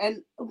here.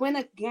 And when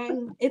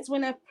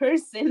a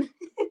person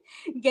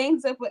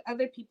gangs up with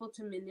other people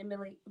to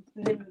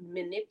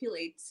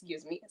manipulate,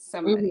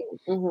 somebody.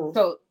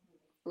 So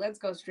let's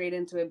go straight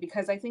into it,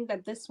 because I think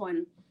that this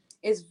one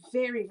is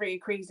very, very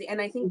crazy.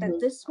 And I think that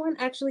this one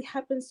actually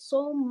happens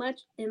so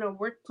much in a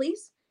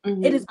workplace.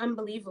 It is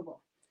unbelievable.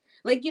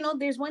 Like, you know,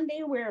 there's one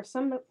day where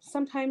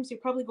sometimes you're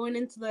probably going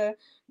into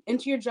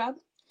your job.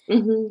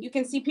 You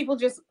can see people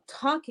just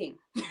talking,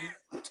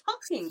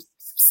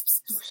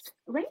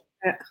 right?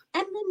 And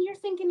then you're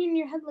thinking in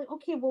your head, like,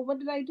 okay, well, what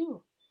did I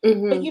do?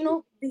 But you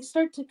know, they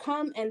start to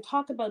come and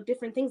talk about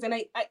different things. And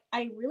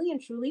I really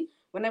and truly,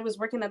 when I was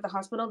working at the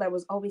hospital, that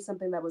was always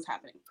something that was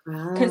happening.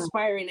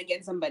 Conspiring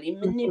against somebody,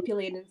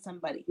 manipulating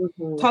somebody,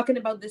 talking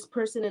about this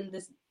person in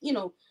this, you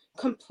know,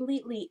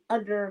 completely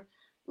utter,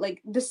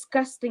 like,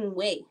 disgusting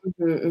way.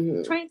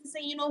 Trying to say,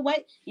 you know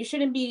what, you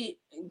shouldn't be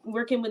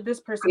working with this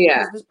person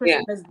because this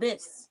person does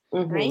this,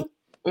 right?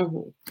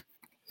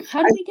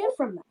 How do we get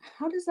from that?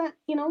 How does that,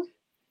 you know?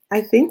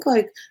 I think,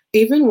 like,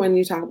 even when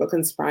you talk about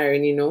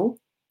conspiring, you know,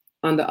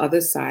 on the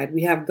other side,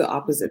 we have the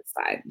opposite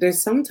side.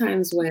 There's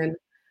sometimes when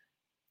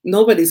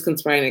nobody's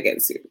conspiring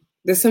against you.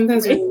 There's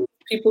sometimes when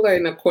people are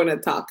in a corner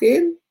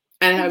talking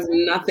and it has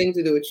nothing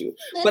to do with you.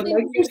 But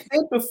like you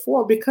said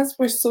before, because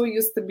we're so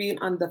used to being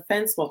on the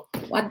fence mode,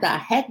 what the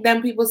heck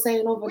them people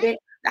saying over there?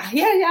 I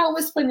hear y'all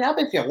whispering up.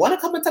 If you want to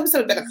come and tell me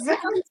something, better come and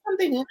tell me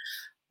something.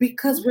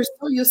 Because we're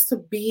so used to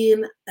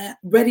being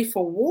ready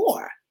for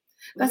war.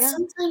 That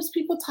sometimes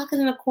people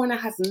talking in a corner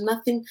has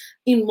nothing,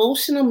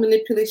 emotional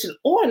manipulation,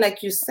 or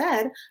like you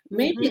said,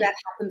 maybe that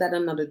happened at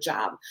another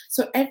job.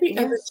 So every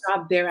other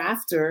job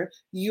thereafter,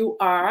 you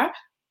are,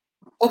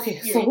 okay,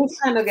 so who's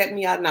trying to get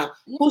me out now?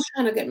 Who's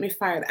trying to get me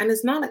fired? And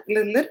it's not like,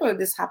 literally,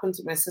 this happened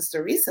to my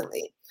sister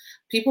recently.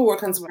 People were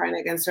conspiring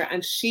against her,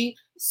 and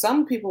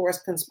some people were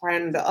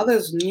conspiring, the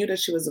others knew that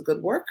she was a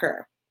good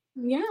worker.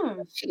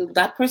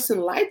 That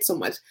person lied so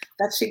much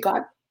that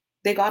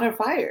they got her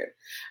fired.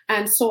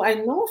 And so I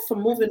know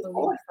from moving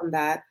forward from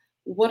that,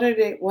 what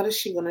is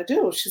she gonna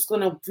do? She's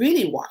gonna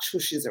really watch who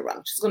she's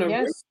around. She's gonna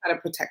really try to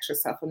protect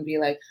herself and be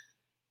like,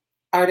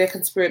 are there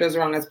conspirators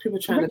around us? People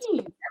trying to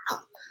take her down.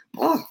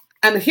 Oh,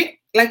 and here,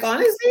 like,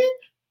 honestly,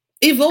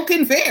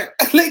 evoking fear.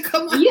 Like,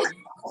 come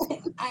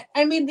on.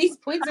 I mean, these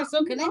points are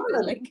so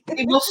connected. Like,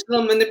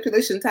 emotional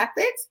manipulation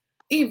tactics.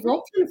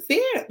 Evoking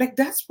fear. Like,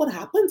 that's what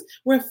happens.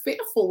 We're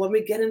fearful when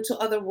we get into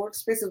other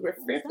workspaces. We're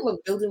fearful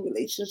of building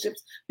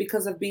relationships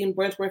because of being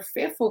burnt. We're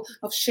fearful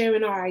of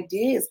sharing our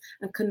ideas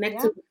and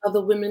connecting with other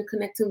women,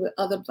 connecting with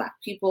other Black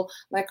people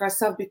like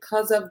ourselves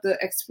because of the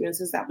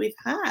experiences that we've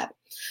had.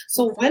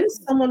 So when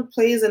someone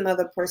plays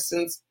another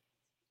person's,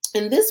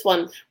 in this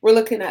one, we're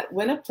looking at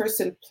when a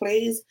person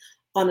plays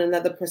on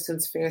another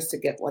person's fears to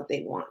get what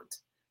they want.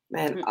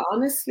 Man,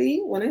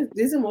 honestly,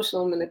 these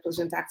emotional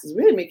manipulation tactics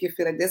really make you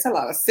feel like there's a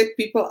lot of sick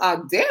people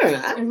out there,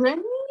 man. Right?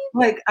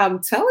 Like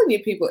I'm telling you,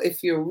 people,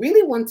 if you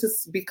really want to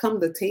become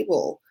the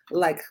table,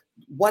 like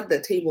what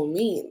the table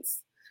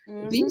means,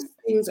 Mm-hmm. these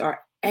things are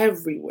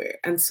everywhere.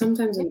 And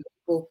sometimes Yeah, in the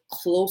people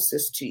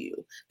closest to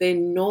you, they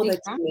know that you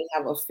exactly. may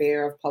have a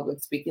fear of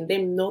public speaking.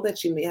 They know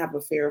that you may have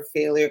a fear of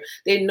failure.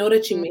 They know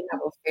that you may Mm-hmm.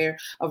 have a fear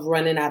of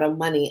running out of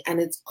money.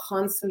 And it's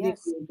constantly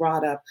Yes, being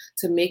brought up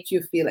to make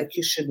you feel like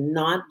you should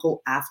not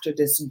go after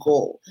this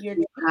goal. your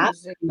You have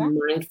dreams, to be exactly.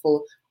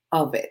 mindful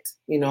of it,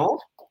 you know?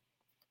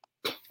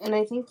 And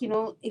I think,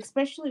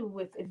 especially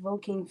with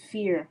evoking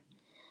fear,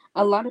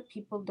 a lot of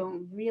people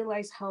don't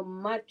realize how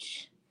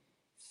much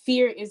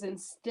fear is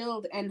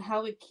instilled and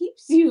how it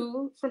keeps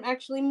you from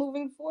actually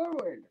moving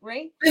forward,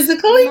 right? You're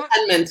Physically not,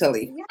 and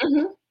mentally. yeah,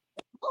 Mhm.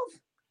 both,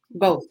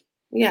 Both. both,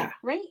 Yeah.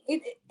 right?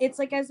 It's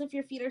like as if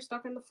your feet are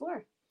stuck on the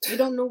floor. You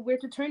don't know where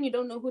to turn. You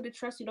don't know who to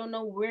trust. You don't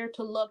know where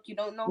to look. You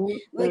don't know,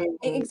 like,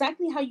 Mhm.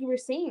 exactly how you were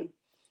saying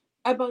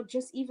about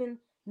just even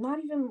not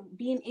even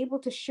being able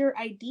to share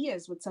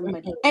ideas with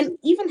somebody, Mhm. and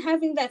even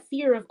having that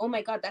fear of, oh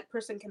my god, that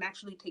person can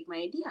actually take my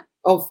idea,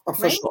 Oh, for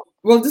right? sure.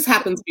 Well, this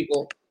happens,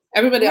 people.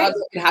 Everybody out Right?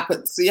 there, it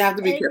happens. So you have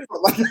to be Every,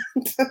 careful about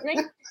that.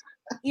 right?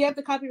 You have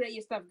to copyright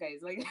your stuff, guys.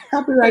 Like, I'm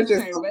Copyright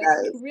sorry, yourself, but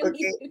guys.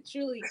 really, Okay.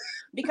 truly,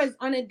 because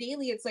on a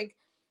daily, it's like,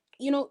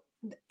 you know,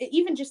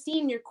 even just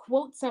seeing your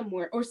quote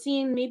somewhere, or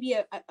seeing maybe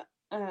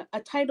a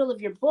title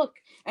of your book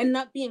and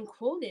not being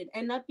quoted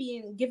and not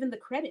being given the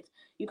credit,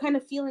 you kind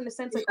of feel in a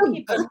sense You like, feel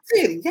okay, but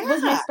gutted.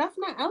 was my Yeah. stuff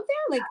not out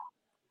there? Like,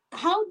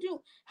 how do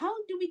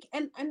we?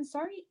 And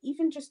sorry,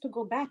 even just to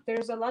go back,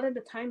 there's a lot of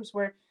the times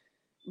where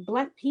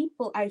Black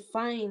people, I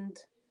find,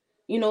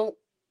 you know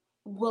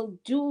will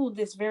do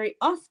this very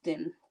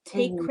often,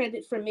 take Hmm.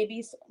 credit for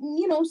maybe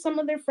some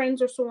of their friends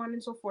or so on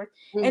and so forth,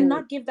 and Hmm.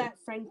 not give that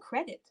friend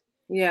credit,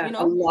 Yeah.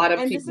 A lot of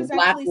and this people, is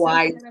black, actually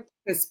something white, that I've,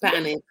 yeah,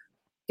 Hispanic.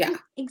 Yeah.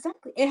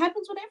 exactly, it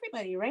happens with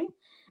everybody, right?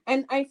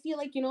 And I feel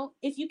like,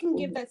 if you can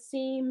give Hmm. that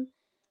same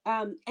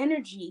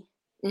energy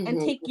and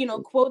Hmm. take,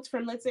 quotes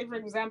from, let's say, for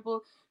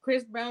example,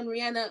 Chris Brown,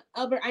 Rihanna,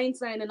 Albert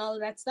Einstein, and all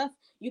of that stuff,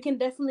 you can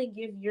definitely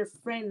give your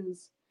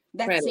friends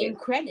that Credit. same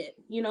credit,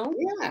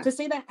 Yeah. to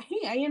say that,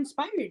 hey, I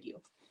inspired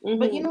you.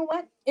 But you Hmm. know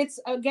what?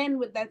 It's again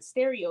with that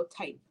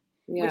stereotype,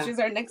 which Yeah. is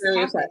our next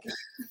Stereotype. topic,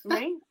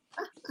 right?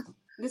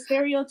 The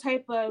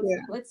stereotype of,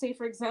 Yeah. let's say,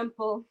 for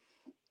example,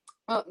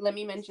 let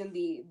me mention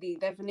the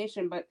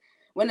definition, but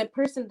when a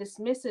person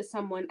dismisses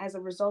someone as a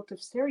result of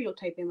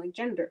stereotyping, like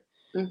gender,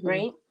 Hmm.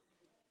 right?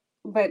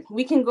 But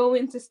we can go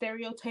into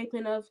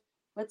stereotyping of,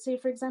 let's say,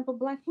 for example,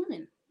 Black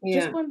women.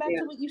 Just Yeah. going back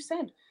Yeah. to what you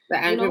said, The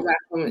you angry know, black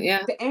woman.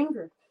 Yeah. the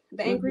anger,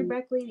 the angry Hmm.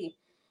 Black lady.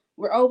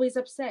 We're always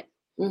upset.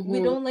 We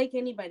Hmm. don't like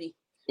anybody.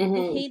 We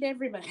Hmm. hate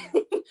everybody.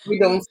 We we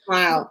don't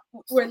smile.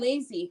 we're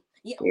lazy.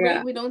 Yeah, Yeah.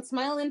 right. We don't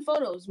smile in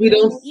photos. We We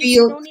don't don't eat. We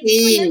feel don't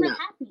even. We're never pain.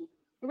 happy,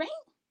 right?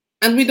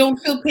 And we don't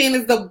feel pain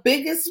is the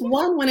biggest Yeah,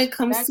 one when it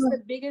comes that's to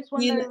the biggest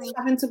one being that we.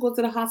 having to go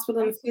to the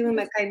hospital and That's the feeling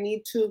like biggest. I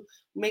need to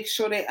make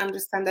sure they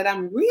understand that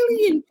I'm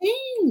really in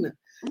pain.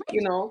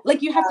 You Right. know?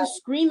 Like, you have to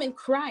scream and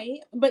cry,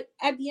 but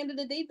at the end of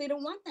the day, they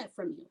don't want that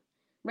from you.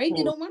 Right?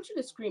 They Mhm, don't want you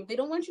to scream. They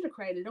don't want you to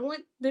cry. They don't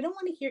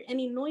want to hear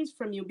any noise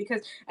from you,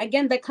 because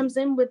again, that comes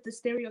in with the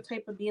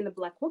stereotype of being a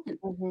Black woman.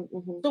 mhm,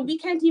 mhm, So mhm. we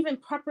can't even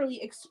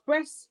properly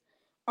express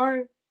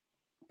our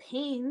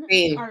pain,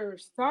 Pain. our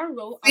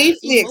sorrow, our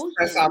Safely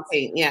express our emotions.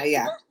 pain. Yeah,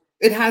 yeah.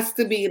 It has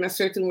to be in a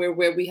certain way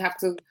where we have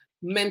to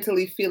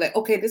mentally feel like,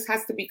 okay, this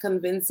has to be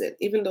convincing,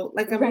 even though,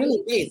 like, I'm really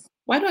Right? pain.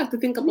 Why do I have to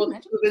think Can you about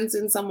imagine?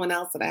 convincing someone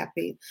else that I have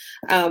pain?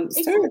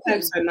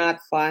 Stereotypes Exactly. are not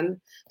fun.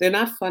 They're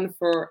not fun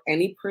for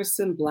any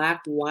person,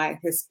 black, white,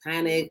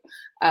 Hispanic,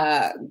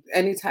 uh,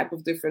 any type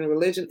of different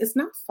religion. It's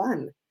not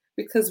fun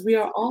because we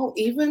are all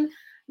even.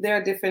 There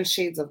are different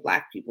shades of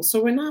black people,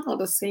 so we're not all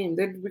the same.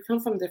 We come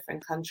from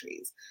different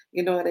countries.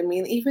 You know what I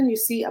mean? Even you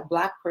see a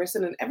black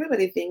person and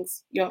everybody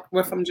thinks,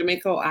 we're from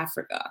Jamaica or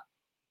Africa.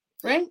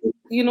 Right?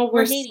 We're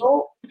Or Haiti.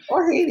 so,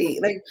 or Haiti.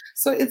 Like,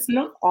 so it's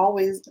not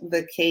always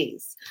the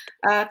case.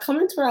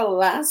 Coming to our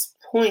last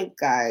point,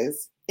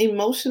 guys,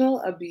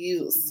 emotional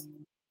abuse.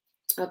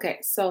 Okay,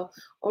 so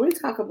when we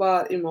talk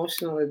about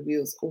emotional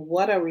abuse,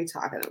 what are we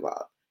talking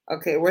about?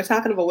 Okay, we're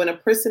talking about when a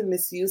person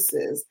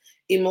misuses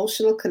their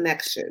emotional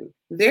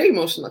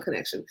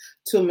connection,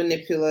 to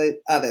manipulate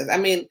others. I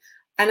mean,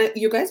 and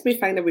you guys may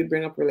find that we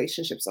bring up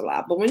relationships a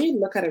lot, but when you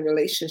look at a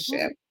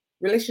relationship,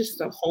 relationships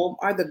at home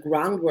are the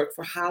groundwork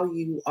for how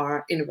you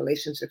are in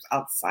relationships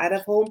outside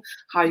of home,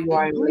 how you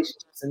are in Mm-hmm.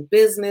 relationships in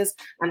business,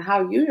 and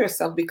how you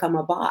yourself become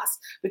a boss.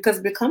 Because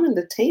becoming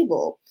the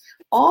table,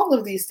 all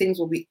of these things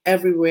will be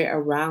everywhere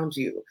around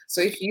you. So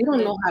if you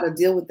don't know how to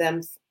deal with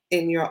them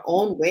in your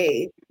own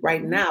way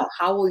right Mm-hmm. now,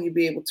 how will you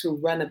be able to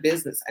run a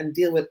business and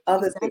deal with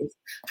other Exactly. things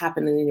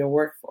happening in your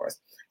workforce?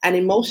 And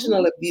Mm-hmm.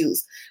 emotional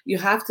abuse, you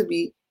have to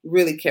be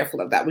really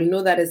careful of that. We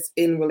know that it's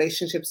in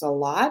relationships a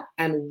lot,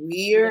 and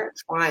Yeah. we're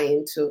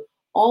trying to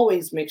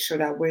always make sure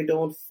that we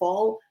don't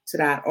fall to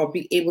that or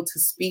be able to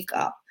speak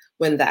up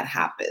when that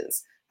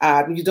happens.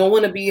 You don't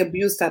want to be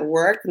abused at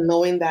work,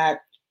 knowing that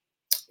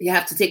you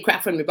have to take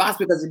crap from your boss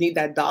because you need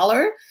that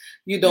dollar.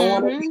 You don't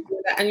want to be Mm-hmm.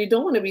 doing that, and you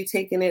don't want to be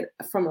taking it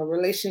from a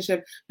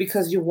relationship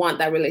because you want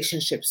that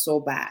relationship so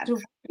bad.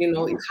 You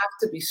know, you Yeah. have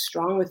to be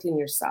strong within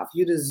yourself.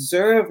 You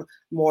deserve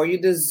more. You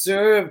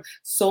deserve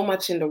so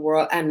much in the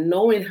world, and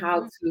knowing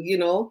how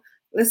Mm-hmm. to,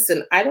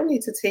 listen, I don't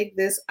need to take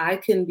this. I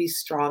can be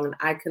strong and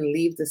I can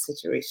leave the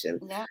situation.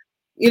 Yeah.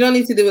 You don't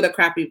need to do with a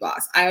crappy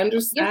boss. I You have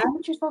understand. to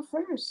put yourself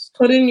first.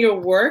 Put in your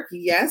work,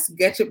 yes,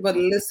 get your, but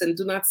listen,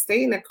 do not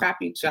stay in a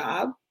crappy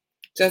job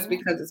just Yeah.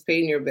 because it's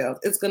paying your bills.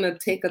 It's gonna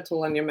take a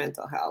toll on your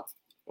mental health.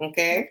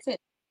 Okay? That's it.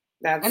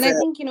 That's And I it.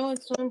 think,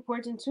 it's so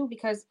important too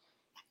because,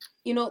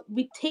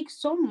 we take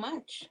so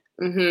much.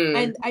 Mm-hmm.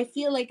 And I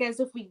feel like as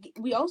if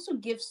we also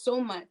give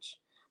so much.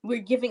 We're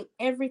giving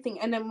everything.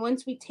 And then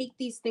once we take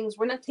these things,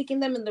 we're not taking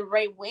them in the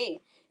right way,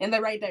 in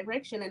the right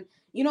direction. And,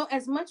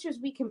 as much as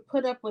we can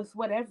put up with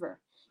whatever,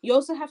 you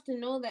also have to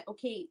know that,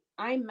 okay,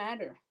 I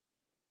matter,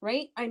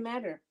 right? I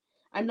matter.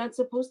 I'm not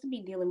supposed to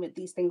be dealing with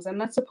these things. I'm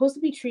not supposed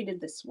to be treated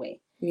this way,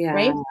 Yeah.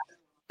 right?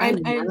 I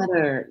And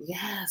matter.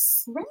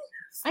 Yes. right,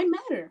 I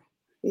matter.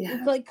 It's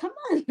Yes. like, come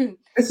on.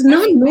 It's And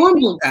not I think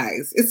normal,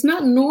 guys. It's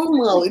not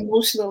normal exactly,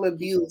 emotional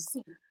abuse.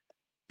 exactly.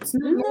 It's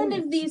not None normal.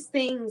 of these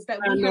things that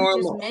Not we have just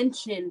normal.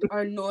 mentioned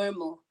are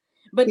normal,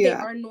 but they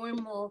Yeah. are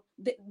normal.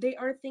 They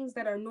are things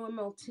that are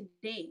normal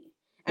today.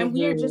 And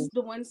we are Mm-hmm. just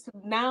the ones to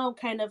now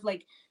kind of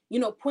like,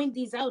 point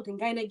these out and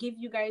kind of give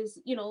you guys,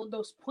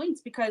 those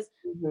points because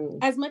Mm-hmm.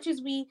 as much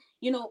as we,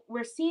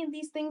 we're seeing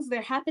these things,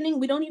 they're happening,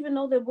 we don't even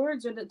know the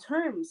words or the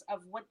terms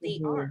of what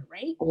they Mm-hmm. are,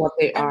 right? What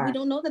they And we are.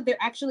 don't know that they're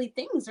actually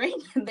things, right?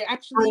 They're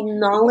actually And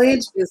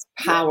knowledge words. is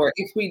Yeah, power.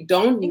 If we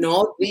don't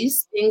know, exactly.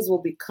 these things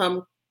will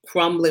become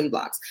crumbling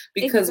blocks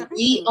because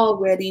we Exactly.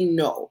 already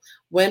know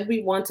when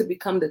we want to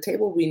become the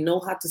table, we know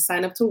how to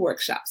sign up to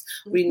workshops.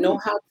 We Hmm. know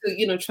how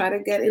to, try to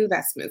get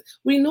investments.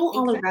 We know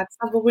all of Exactly. that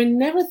stuff, but we're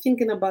never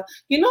thinking about,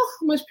 how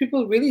much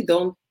people really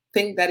don't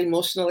think that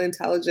emotional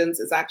intelligence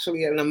is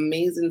actually an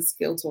amazing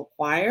skill to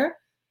acquire.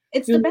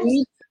 It's the You best.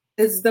 need,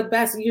 it's the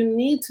best. You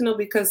need to know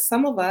because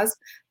some of us,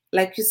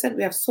 like you said,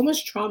 we have so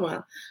much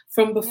trauma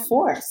from Yeah,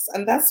 before us.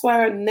 And that's why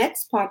our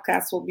next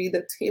podcast will be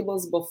the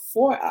tables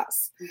before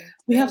us. that's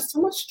We have it.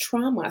 so much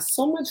trauma,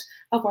 so much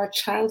of our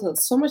childhood,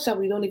 so much that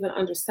we don't even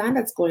understand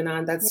that's going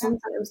on that Yeah.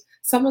 sometimes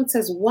someone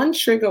says one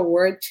trigger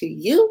word to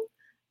you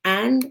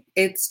and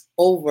it's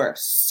over.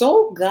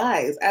 So,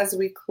 guys, as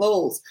we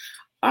close,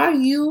 are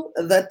you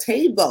the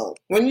table?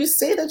 When you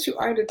say that you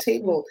are the Mm,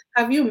 table,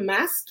 have you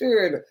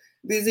mastered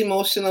these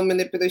emotional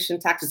manipulation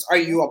tactics? Are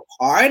yeah. you a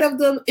part of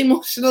the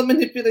emotional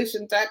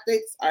manipulation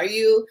tactics? Are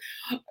you,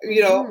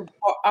 Hmm.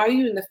 or are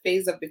you in the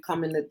phase of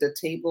becoming the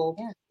table?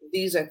 Yeah.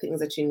 These are things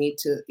that you need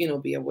to,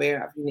 be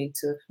aware of. You need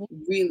to Yeah,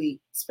 really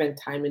spend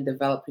time in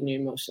developing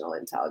your emotional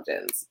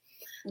intelligence.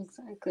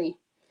 exactly.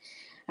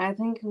 I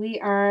think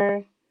we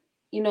are,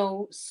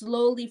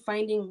 slowly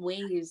finding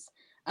ways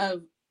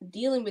of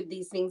dealing with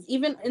these things,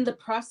 even in the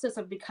process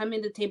of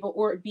becoming the table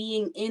or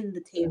being in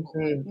the table,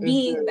 Hmm.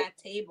 being Hmm. that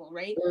table,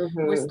 right?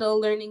 We're Hmm. still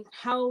learning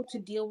how to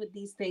deal with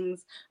these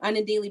things on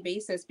a daily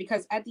basis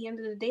because at the end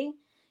of the day,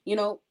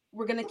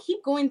 we're going to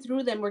keep going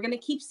through them. We're going to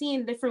keep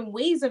seeing different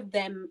ways of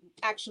them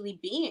actually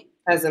being,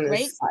 Present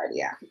right? inside,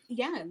 yeah.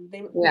 Yeah,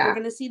 we're Yeah.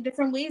 going to see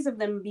different ways of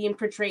them being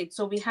portrayed.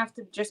 So we have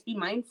to just be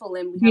mindful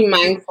and we Be have to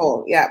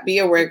mindful. Yeah, be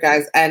aware,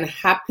 guys, and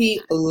happy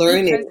be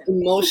learning. present.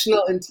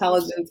 Emotional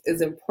intelligence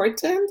is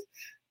important.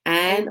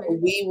 And Amen.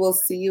 we will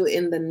see you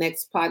in the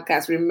next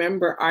podcast.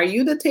 Remember, are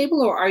you the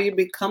table or are you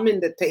becoming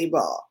the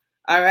table?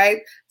 All right.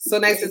 So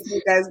nice to Right. see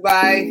you guys.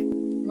 Bye.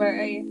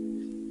 Right.